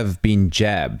have been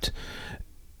jabbed,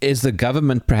 is the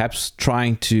government perhaps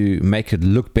trying to make it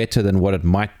look better than what it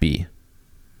might be?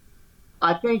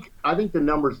 I think the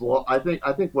number's low. I think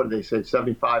what did they say,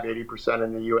 75, 80%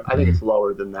 in the U.S.? I think it's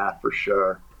lower than that for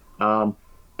sure. And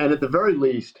at the very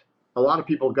least, a lot of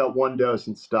people got one dose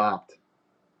and stopped,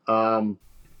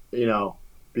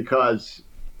 because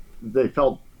they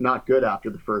felt not good after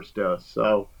the first dose.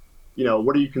 So,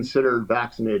 what do you consider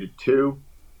vaccinated? 2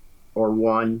 or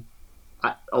 1?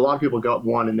 A lot of people got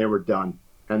 1 and they were done.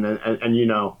 And then,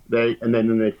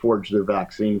 then they forged their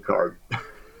vaccine card.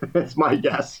 That's my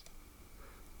guess.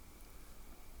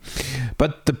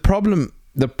 But the problem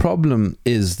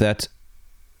is that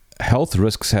health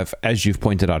risks have, as you've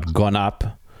pointed out, gone up.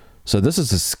 So this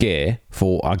is a scare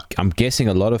for, I'm guessing,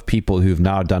 a lot of people who've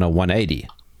now done a 180.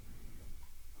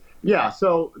 Yeah.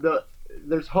 So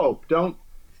there's hope. The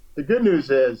good news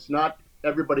is not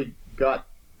everybody got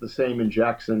the same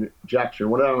injection.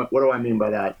 What do I mean by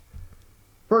that?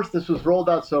 First, this was rolled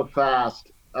out so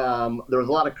fast. There was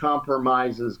a lot of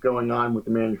compromises going on with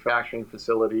the manufacturing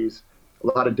facilities, a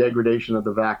lot of degradation of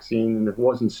the vaccine, and if it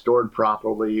wasn't stored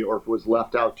properly or if it was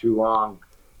left out too long,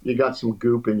 you got some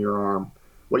goop in your arm.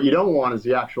 What you don't want is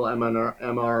the actual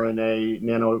mRNA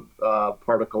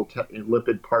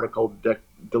lipid particle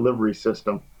delivery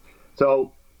system.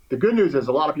 So the good news is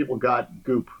a lot of people got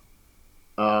goop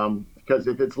because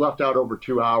if it's left out over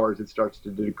 2 hours, it starts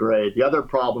to degrade. The other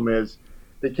problem is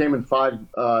they came in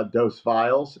 5 dose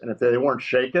vials, and if they weren't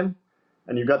shaken,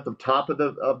 and you got the top of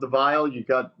the vial, you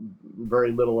got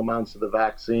very little amounts of the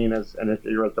vaccine, and if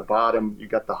you're at the bottom, you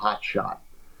got the hot shot.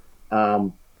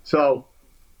 So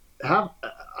I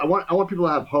want people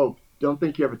to have hope. Don't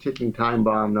think you have a ticking time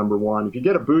bomb. Number one, if you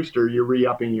get a booster, you're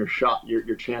re-upping your shot,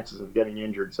 your chances of getting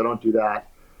injured. So don't do that.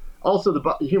 Also,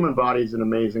 the human body is an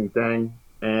amazing thing,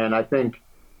 and I think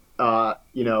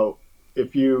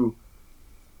if you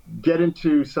get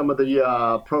into some of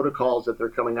the protocols that they're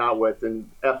coming out with, and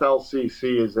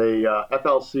FLCC is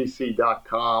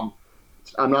FLCC.com.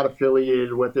 I'm not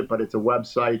affiliated with it, but it's a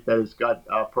website that has got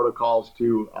protocols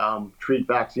to treat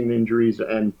vaccine injuries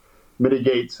and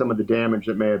mitigate some of the damage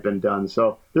that may have been done.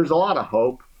 So there's a lot of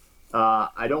hope.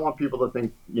 I don't want people to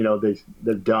think,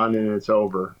 they're done and it's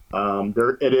over.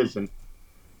 It isn't.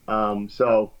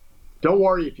 So don't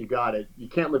worry if you got it. You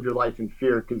can't live your life in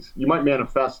fear because you might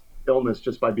manifest illness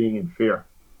just by being in fear.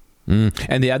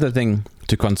 And the other thing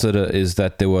to consider is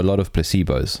that there were a lot of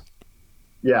placebos.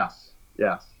 Yes.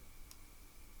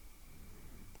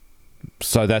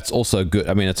 So that's also good.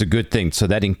 I mean, it's a good thing. So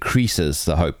that increases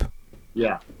the hope.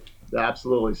 Yeah,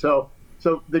 absolutely.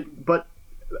 But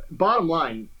bottom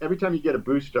line, every time you get a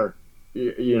booster,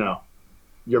 you're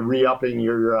re-upping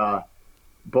your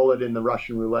bullet in the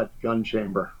Russian roulette gun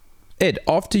chamber. Ed,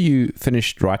 after you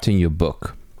finished writing your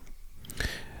book,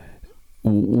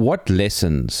 what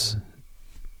lessons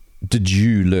did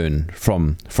you learn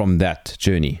from that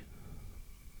journey?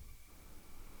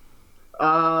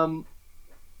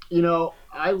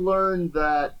 I learned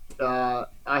that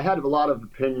I had a lot of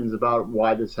opinions about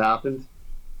why this happened,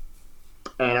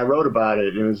 and I wrote about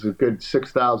it. It was a good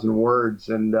 6,000 words,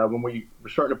 and when we were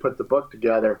starting to put the book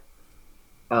together,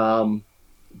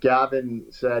 Gavin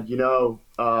said,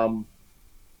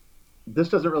 this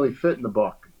doesn't really fit in the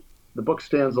book. The book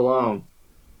stands alone.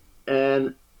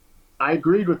 And I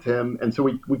agreed with him, and so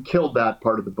we killed that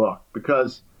part of the book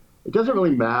because it doesn't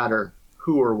really matter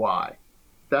who or why.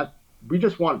 That we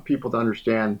just want people to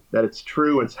understand that it's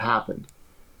true, it's happened,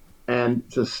 and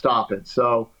to stop it.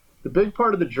 So the big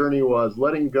part of the journey was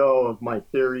letting go of my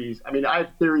theories. I mean, I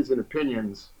have theories and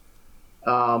opinions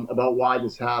about why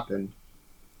this happened,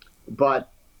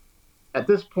 but at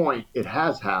this point, it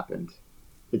has happened.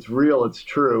 It's real, it's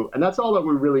true, and that's all that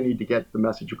we really need to get the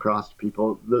message across to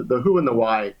people. The who and the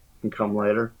why can come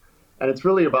later, and it's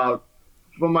really about,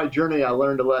 from my journey, I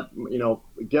learned to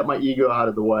get my ego out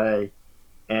of the way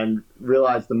and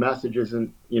realize the message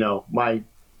isn't, my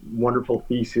wonderful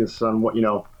thesis on what,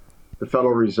 the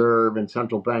Federal Reserve and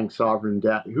central bank sovereign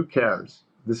debt. Who cares?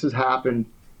 This has happened,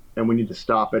 and we need to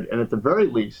stop it. And at the very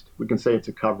least, we can say it's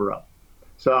a cover-up.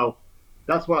 So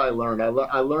that's what I learned.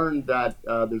 I learned that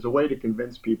there's a way to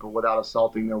convince people without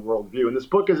assaulting their worldview. And this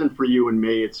book isn't for you and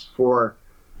me. It's for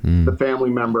the family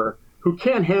member who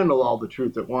can't handle all the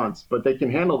truth at once, but they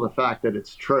can handle the fact that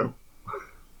it's true.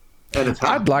 And it's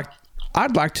happening.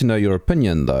 I'd like to know your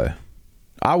opinion, though.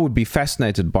 I would be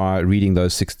fascinated by reading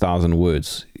those 6,000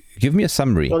 words. Give me a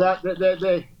summary. Well,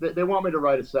 they want me to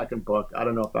write a second book. I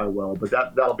don't know if I will, but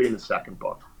that'll be in the second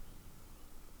book.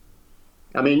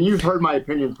 I mean, you've heard my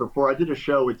opinions before. I did a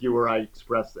show with you where I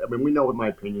expressed. I mean, we know what my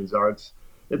opinions are. It's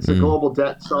a global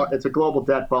debt. It's a global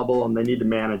debt bubble, and they need to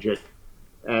manage it,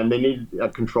 and they need a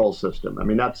control system. I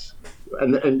mean, that's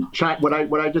and China,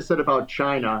 what I just said about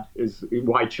China is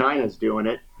why China's doing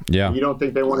it. Yeah. You don't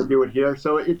think they want to do it here?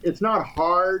 So it's not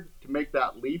hard to make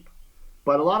that leap,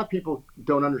 but a lot of people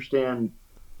don't understand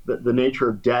the nature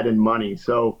of debt and money.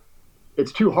 So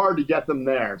it's too hard to get them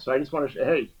there. So I just want to say,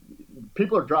 hey,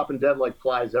 people are dropping dead like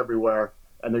flies everywhere,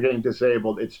 and they're getting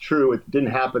disabled. It's true. It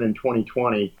didn't happen in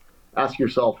 2020. Ask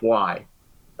yourself why,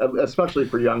 especially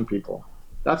for young people.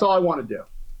 That's all I want to do.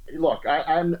 Look,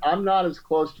 I'm not as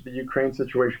close to the Ukraine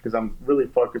situation because I'm really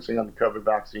focusing on the COVID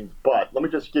vaccines. But let me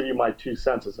just give you my 2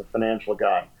 cents as a financial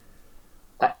guy.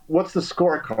 What's the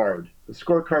scorecard? The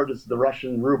scorecard is the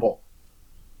Russian ruble.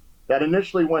 That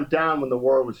initially went down when the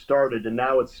war was started, and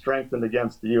now it's strengthened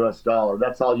against the U.S. dollar.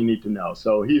 That's all you need to know.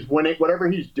 So he's winning.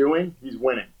 Whatever he's doing, he's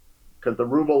winning because the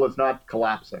ruble is not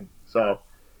collapsing. So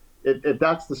if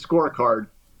that's the scorecard,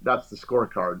 that's the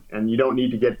scorecard. And you don't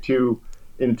need to get too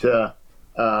into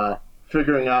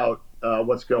figuring out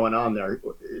what's going on there.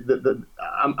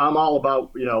 I'm all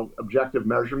about, objective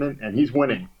measurement, and he's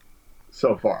winning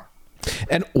so far.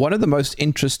 And one of the most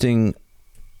interesting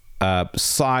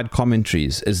side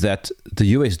commentaries is that the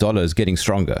US dollar is getting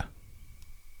stronger.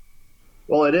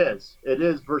 Well, it is. It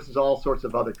is versus all sorts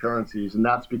of other currencies, and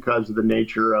that's because of the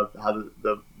nature of how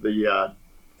the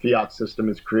fiat system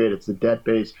is created. It's a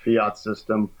debt-based fiat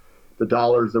system. The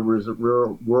dollar is the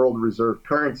world reserve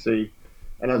currency,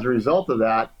 and as a result of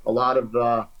that, a lot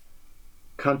of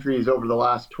countries over the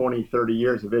last 20, 30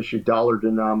 years have issued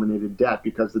dollar-denominated debt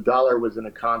because the dollar was in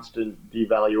a constant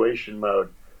devaluation mode.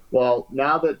 Well,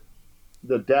 now that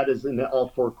the debt is in all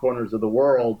four corners of the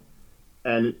world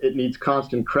and it needs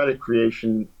constant credit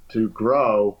creation to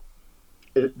grow,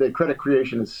 the credit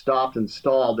creation is stopped and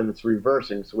stalled, and it's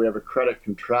reversing. So we have a credit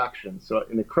contraction. So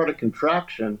in the credit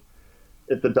contraction,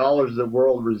 if the dollar is the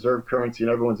world reserve currency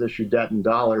and everyone's issued debt in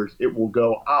dollars, it will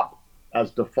go up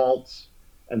as defaults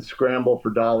and scramble for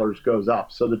dollars goes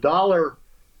up. So the dollar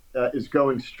is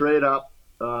going straight up.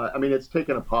 It's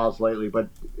taken a pause lately, but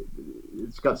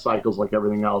it's got cycles like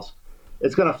everything else.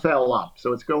 It's going to fail up,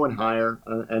 so it's going higher,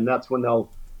 and that's when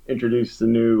they'll introduce the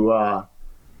new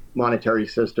monetary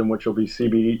system, which will be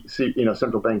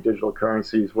central bank digital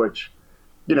currencies. Which,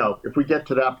 if we get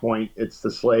to that point, it's the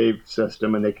slave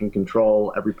system, and they can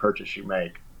control every purchase you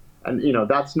make. And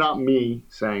that's not me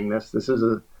saying this. This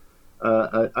is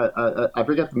I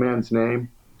forget the man's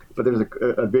name, but there's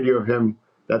a video of him.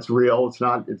 That's real. It's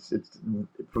not. It's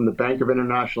from the Bank of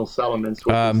International Settlements.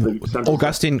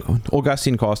 Augustine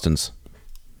Carstens.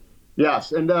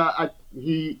 Yes, and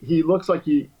he looks like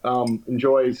he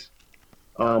enjoys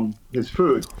his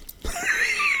food.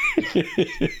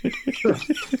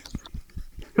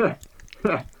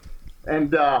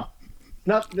 And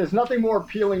there's nothing more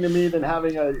appealing to me than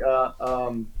having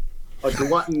a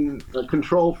glutton, a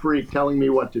control freak telling me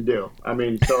what to do. I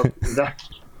mean, so that.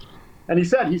 And he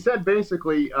said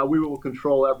basically, we will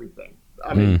control everything.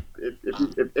 I mean,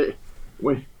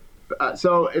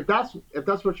 so if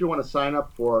that's what you want to sign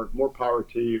up for, more power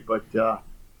to you. But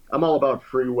I'm all about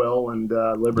free will and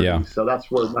liberty, so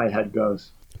that's where my head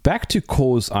goes. Back to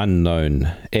cause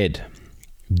unknown, Ed.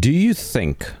 Do you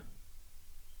think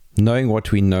Knowing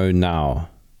what we know now,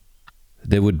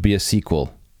 there would be a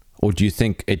sequel, or do you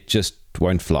think it just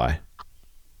won't fly?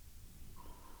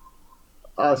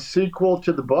 A sequel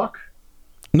to the book?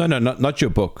 No, not your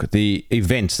book. The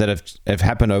events that have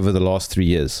happened over the last 3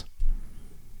 years.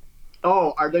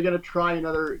 Oh, are they going to try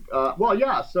another? Well,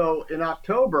 yeah. So in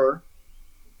October,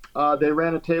 they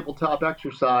ran a tabletop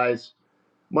exercise,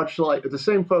 much like the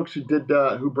same folks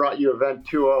who brought you Event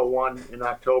 201 in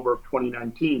October of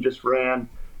 2019 just ran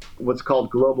what's called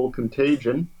Global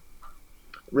Contagion.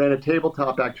 Ran a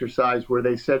tabletop exercise where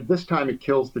they said this time it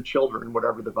kills the children,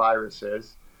 whatever the virus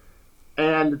is.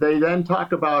 And they then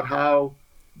talk about how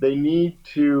they need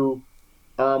to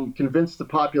convince the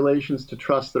populations to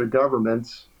trust their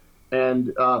governments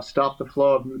and stop the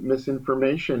flow of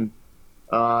misinformation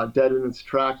dead in its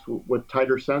tracks with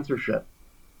tighter censorship.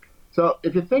 So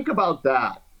if you think about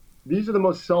that, these are the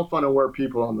most self-unaware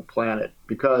people on the planet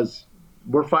because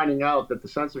we're finding out that the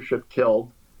censorship killed.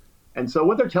 And so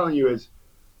what they're telling you is,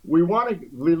 we want to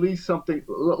release something.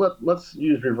 Let's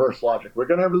use reverse logic. We're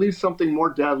going to release something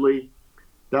more deadly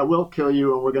that will kill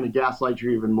you, and we're going to gaslight you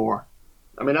even more.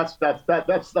 I mean, that's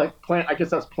like plan. I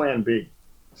guess that's Plan B.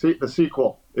 See, the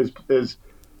sequel is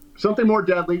something more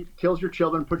deadly, kills your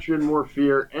children, puts you in more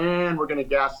fear, and we're going to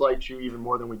gaslight you even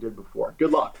more than we did before. Good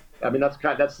luck. I mean,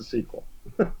 that's the sequel.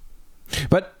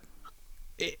 But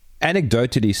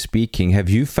anecdotally speaking, have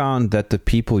you found that the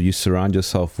people you surround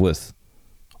yourself with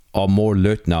are more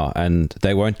alert now and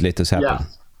they won't let this happen?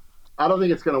 Yes. I don't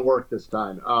think it's going to work this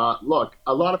time. Look,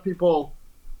 a lot of people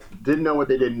didn't know what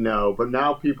they didn't know, but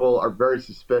now people are very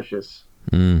suspicious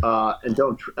and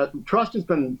don't trust has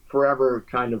been forever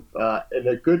kind of in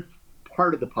a good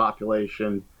part of the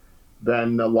population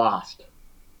been lost.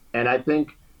 And I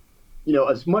think,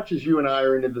 as much as you and I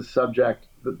are into the subject,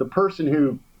 the person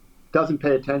who doesn't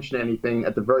pay attention to anything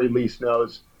at the very least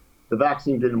knows the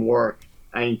vaccine didn't work.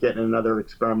 I ain't getting another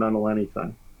experimental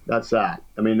anything. That's that.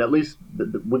 I mean, at least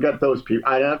we got those people.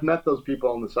 I've met those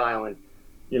people on this island.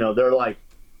 They're like,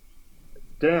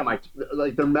 damn,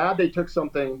 they're mad they took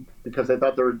something because they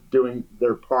thought they were doing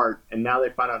their part, and now they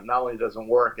find out not only it doesn't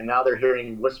work, and now they're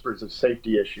hearing whispers of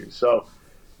safety issues. So,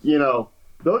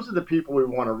 those are the people we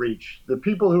want to reach. The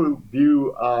people who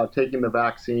view taking the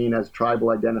vaccine as tribal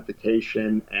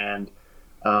identification and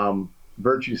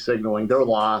virtue signaling, they're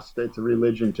lost. It's a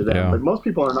religion to them. Yeah. But most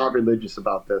people are not religious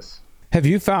about this. Have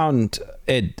you found,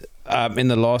 Ed, in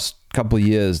the last couple of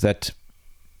years that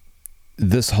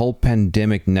this whole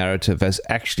pandemic narrative has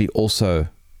actually also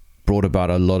brought about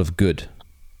a lot of good?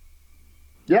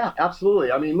 Yeah,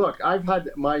 absolutely. I mean, look, I've had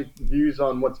my views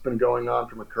on what's been going on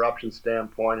from a corruption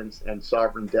standpoint and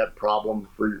sovereign debt problem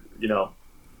for,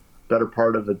 better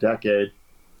part of a decade.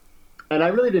 And I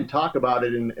really didn't talk about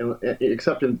it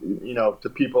except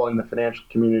to people in the financial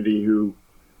community who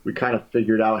we kind of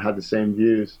figured out had the same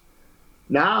views.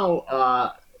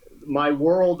 Now, my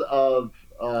world of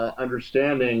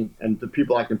understanding and the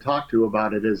people I can talk to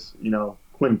about it is,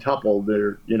 quintupled.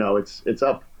 It's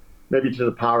up maybe to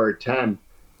the power of 10.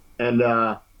 And,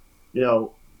 I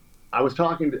was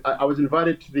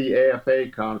invited to the AFA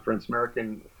conference,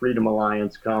 American Freedom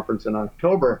Alliance conference in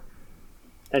October.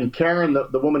 And Karen,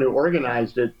 the woman who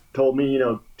organized it, told me,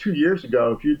 2 years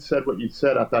ago, if you'd said what you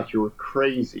said, I thought you were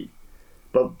crazy.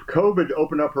 But COVID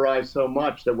opened up her eyes so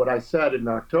much that what I said in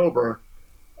October,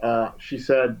 she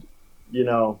said,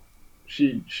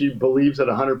 she believes it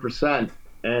 100%.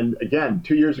 And again,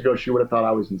 2 years ago, she would have thought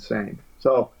I was insane.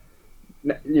 So,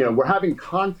 we're having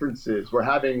conferences, we're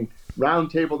having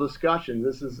roundtable discussions.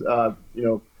 This is,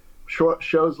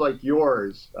 shows like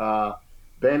yours,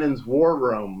 Bannon's War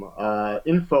Room,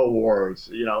 InfoWars.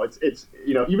 It's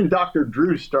even Dr.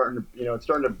 Drew's starting to, it's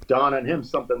starting to dawn on him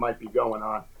something might be going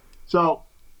on. So,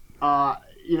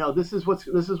 this is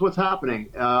what's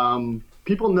happening.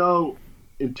 People know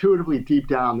intuitively deep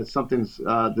down that something's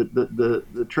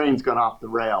the train's gone off the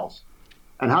rails.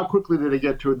 And how quickly do they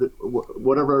get to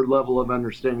whatever level of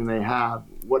understanding they have?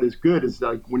 What is good is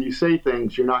like when you say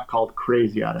things, you're not called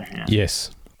crazy out of hand.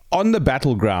 Yes. On the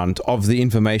battleground of the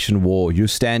information war, you're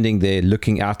standing there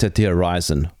looking out at the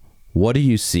horizon. What do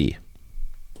you see?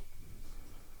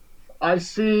 I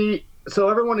see. So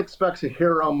everyone expects a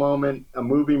hero moment, a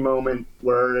movie moment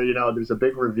where, there's a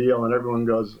big reveal and everyone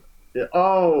goes,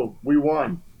 oh, we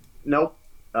won. Nope.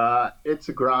 It's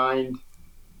a grind.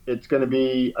 It's going to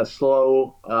be a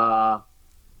slow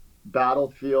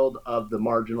battlefield of the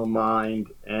marginal mind.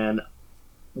 And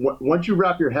once you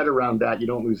wrap your head around that, you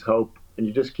don't lose hope. And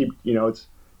you just keep, it's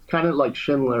kind of like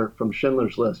Schindler from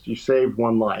Schindler's List. You save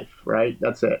one life, right?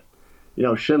 That's it.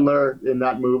 Schindler in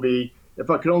that movie, if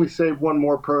I could only save one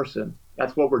more person,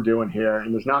 that's what we're doing here.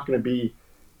 And there's not going to be,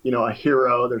 a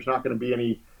hero. There's not going to be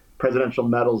any presidential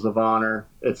medals of honor.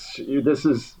 This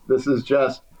is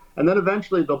just, and then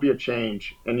eventually there'll be a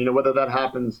change. And whether that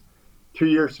happens 2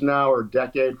 years from now or a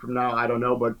decade from now, I don't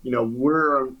know. But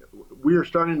we are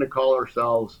starting to call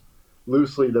ourselves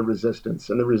loosely the resistance.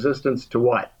 And the resistance to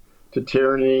what? To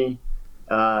tyranny,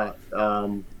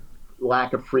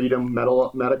 lack of freedom,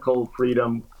 medical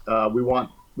freedom. We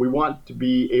want to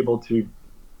be able to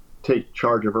take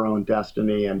charge of our own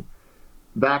destiny, and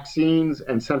vaccines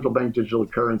and central bank digital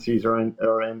currencies are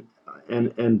in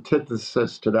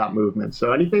antithesis to that movement.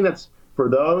 So anything that's for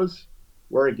those,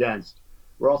 we're against.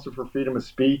 We're also for freedom of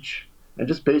speech and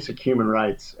just basic human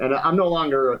rights. And I'm no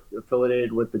longer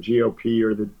affiliated with the GOP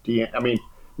or the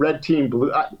red team,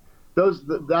 blue.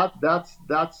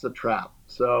 That's a trap.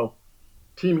 So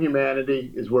Team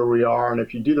Humanity is where we are, and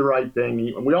if you do the right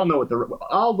thing, and we all know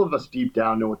all of us deep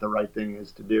down know what the right thing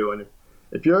is to do. And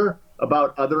if you're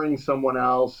about othering someone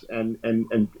else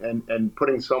and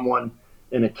putting someone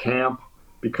in a camp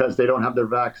because they don't have their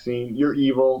vaccine, you're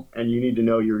evil, and you need to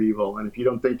know you're evil. And if you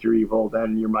don't think you're evil,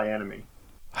 then you're my enemy.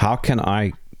 How can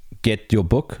I get your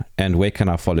book, and where can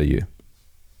I follow you?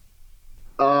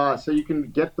 So you can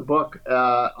get the book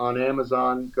on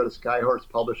Amazon. Go to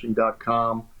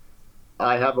skyhorsepublishing.com.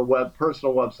 I have a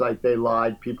personal website,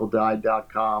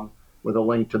 theylied.peopledied.com, with a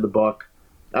link to the book.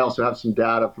 I also have some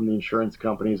data from the insurance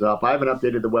companies up. I haven't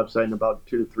updated the website in about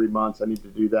 2 to 3 months. I need to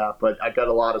do that, but I got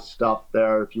a lot of stuff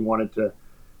there. If you wanted to,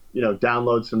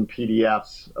 download some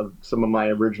PDFs of some of my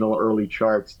original early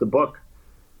charts. The book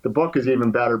is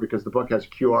even better because the book has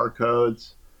QR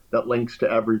codes that links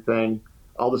to everything.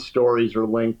 All the stories are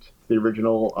linked to the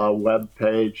original web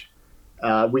page.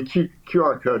 We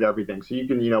QR code everything. So you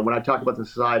can, when I talk about the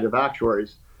Society of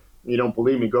Actuaries, you don't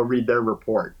believe me, go read their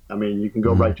report. You can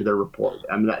go right to their report.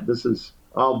 This is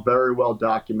all very well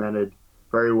documented,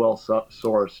 very well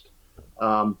sourced.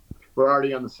 We're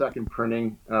already on the second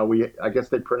printing. I guess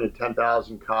they printed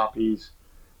 10,000 copies.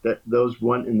 Those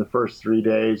went in the first 3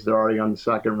 days. They're already on the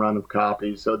second run of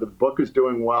copies. So the book is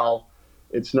doing well.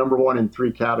 It's number one in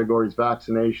 3 categories: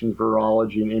 vaccinations,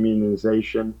 virology, and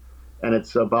immunization. And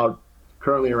it's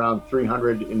currently around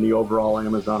 300 in the overall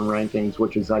Amazon rankings,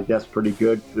 which is, I guess, pretty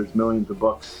good. There's millions of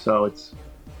books, so it's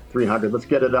 300. Let's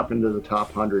get it up into the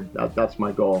top 100. That's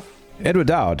my goal. Edward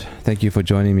Dowd, thank you for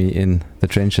joining me in the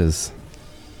trenches.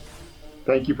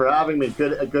 Thank you for having me.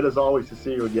 Good as always to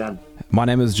see you again. My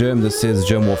name is Germ. This is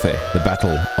Germ Warfare, the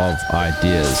battle of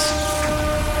ideas.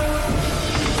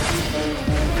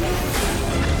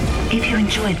 If you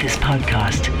enjoyed this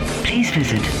podcast, please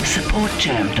visit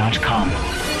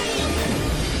supportgerm.com.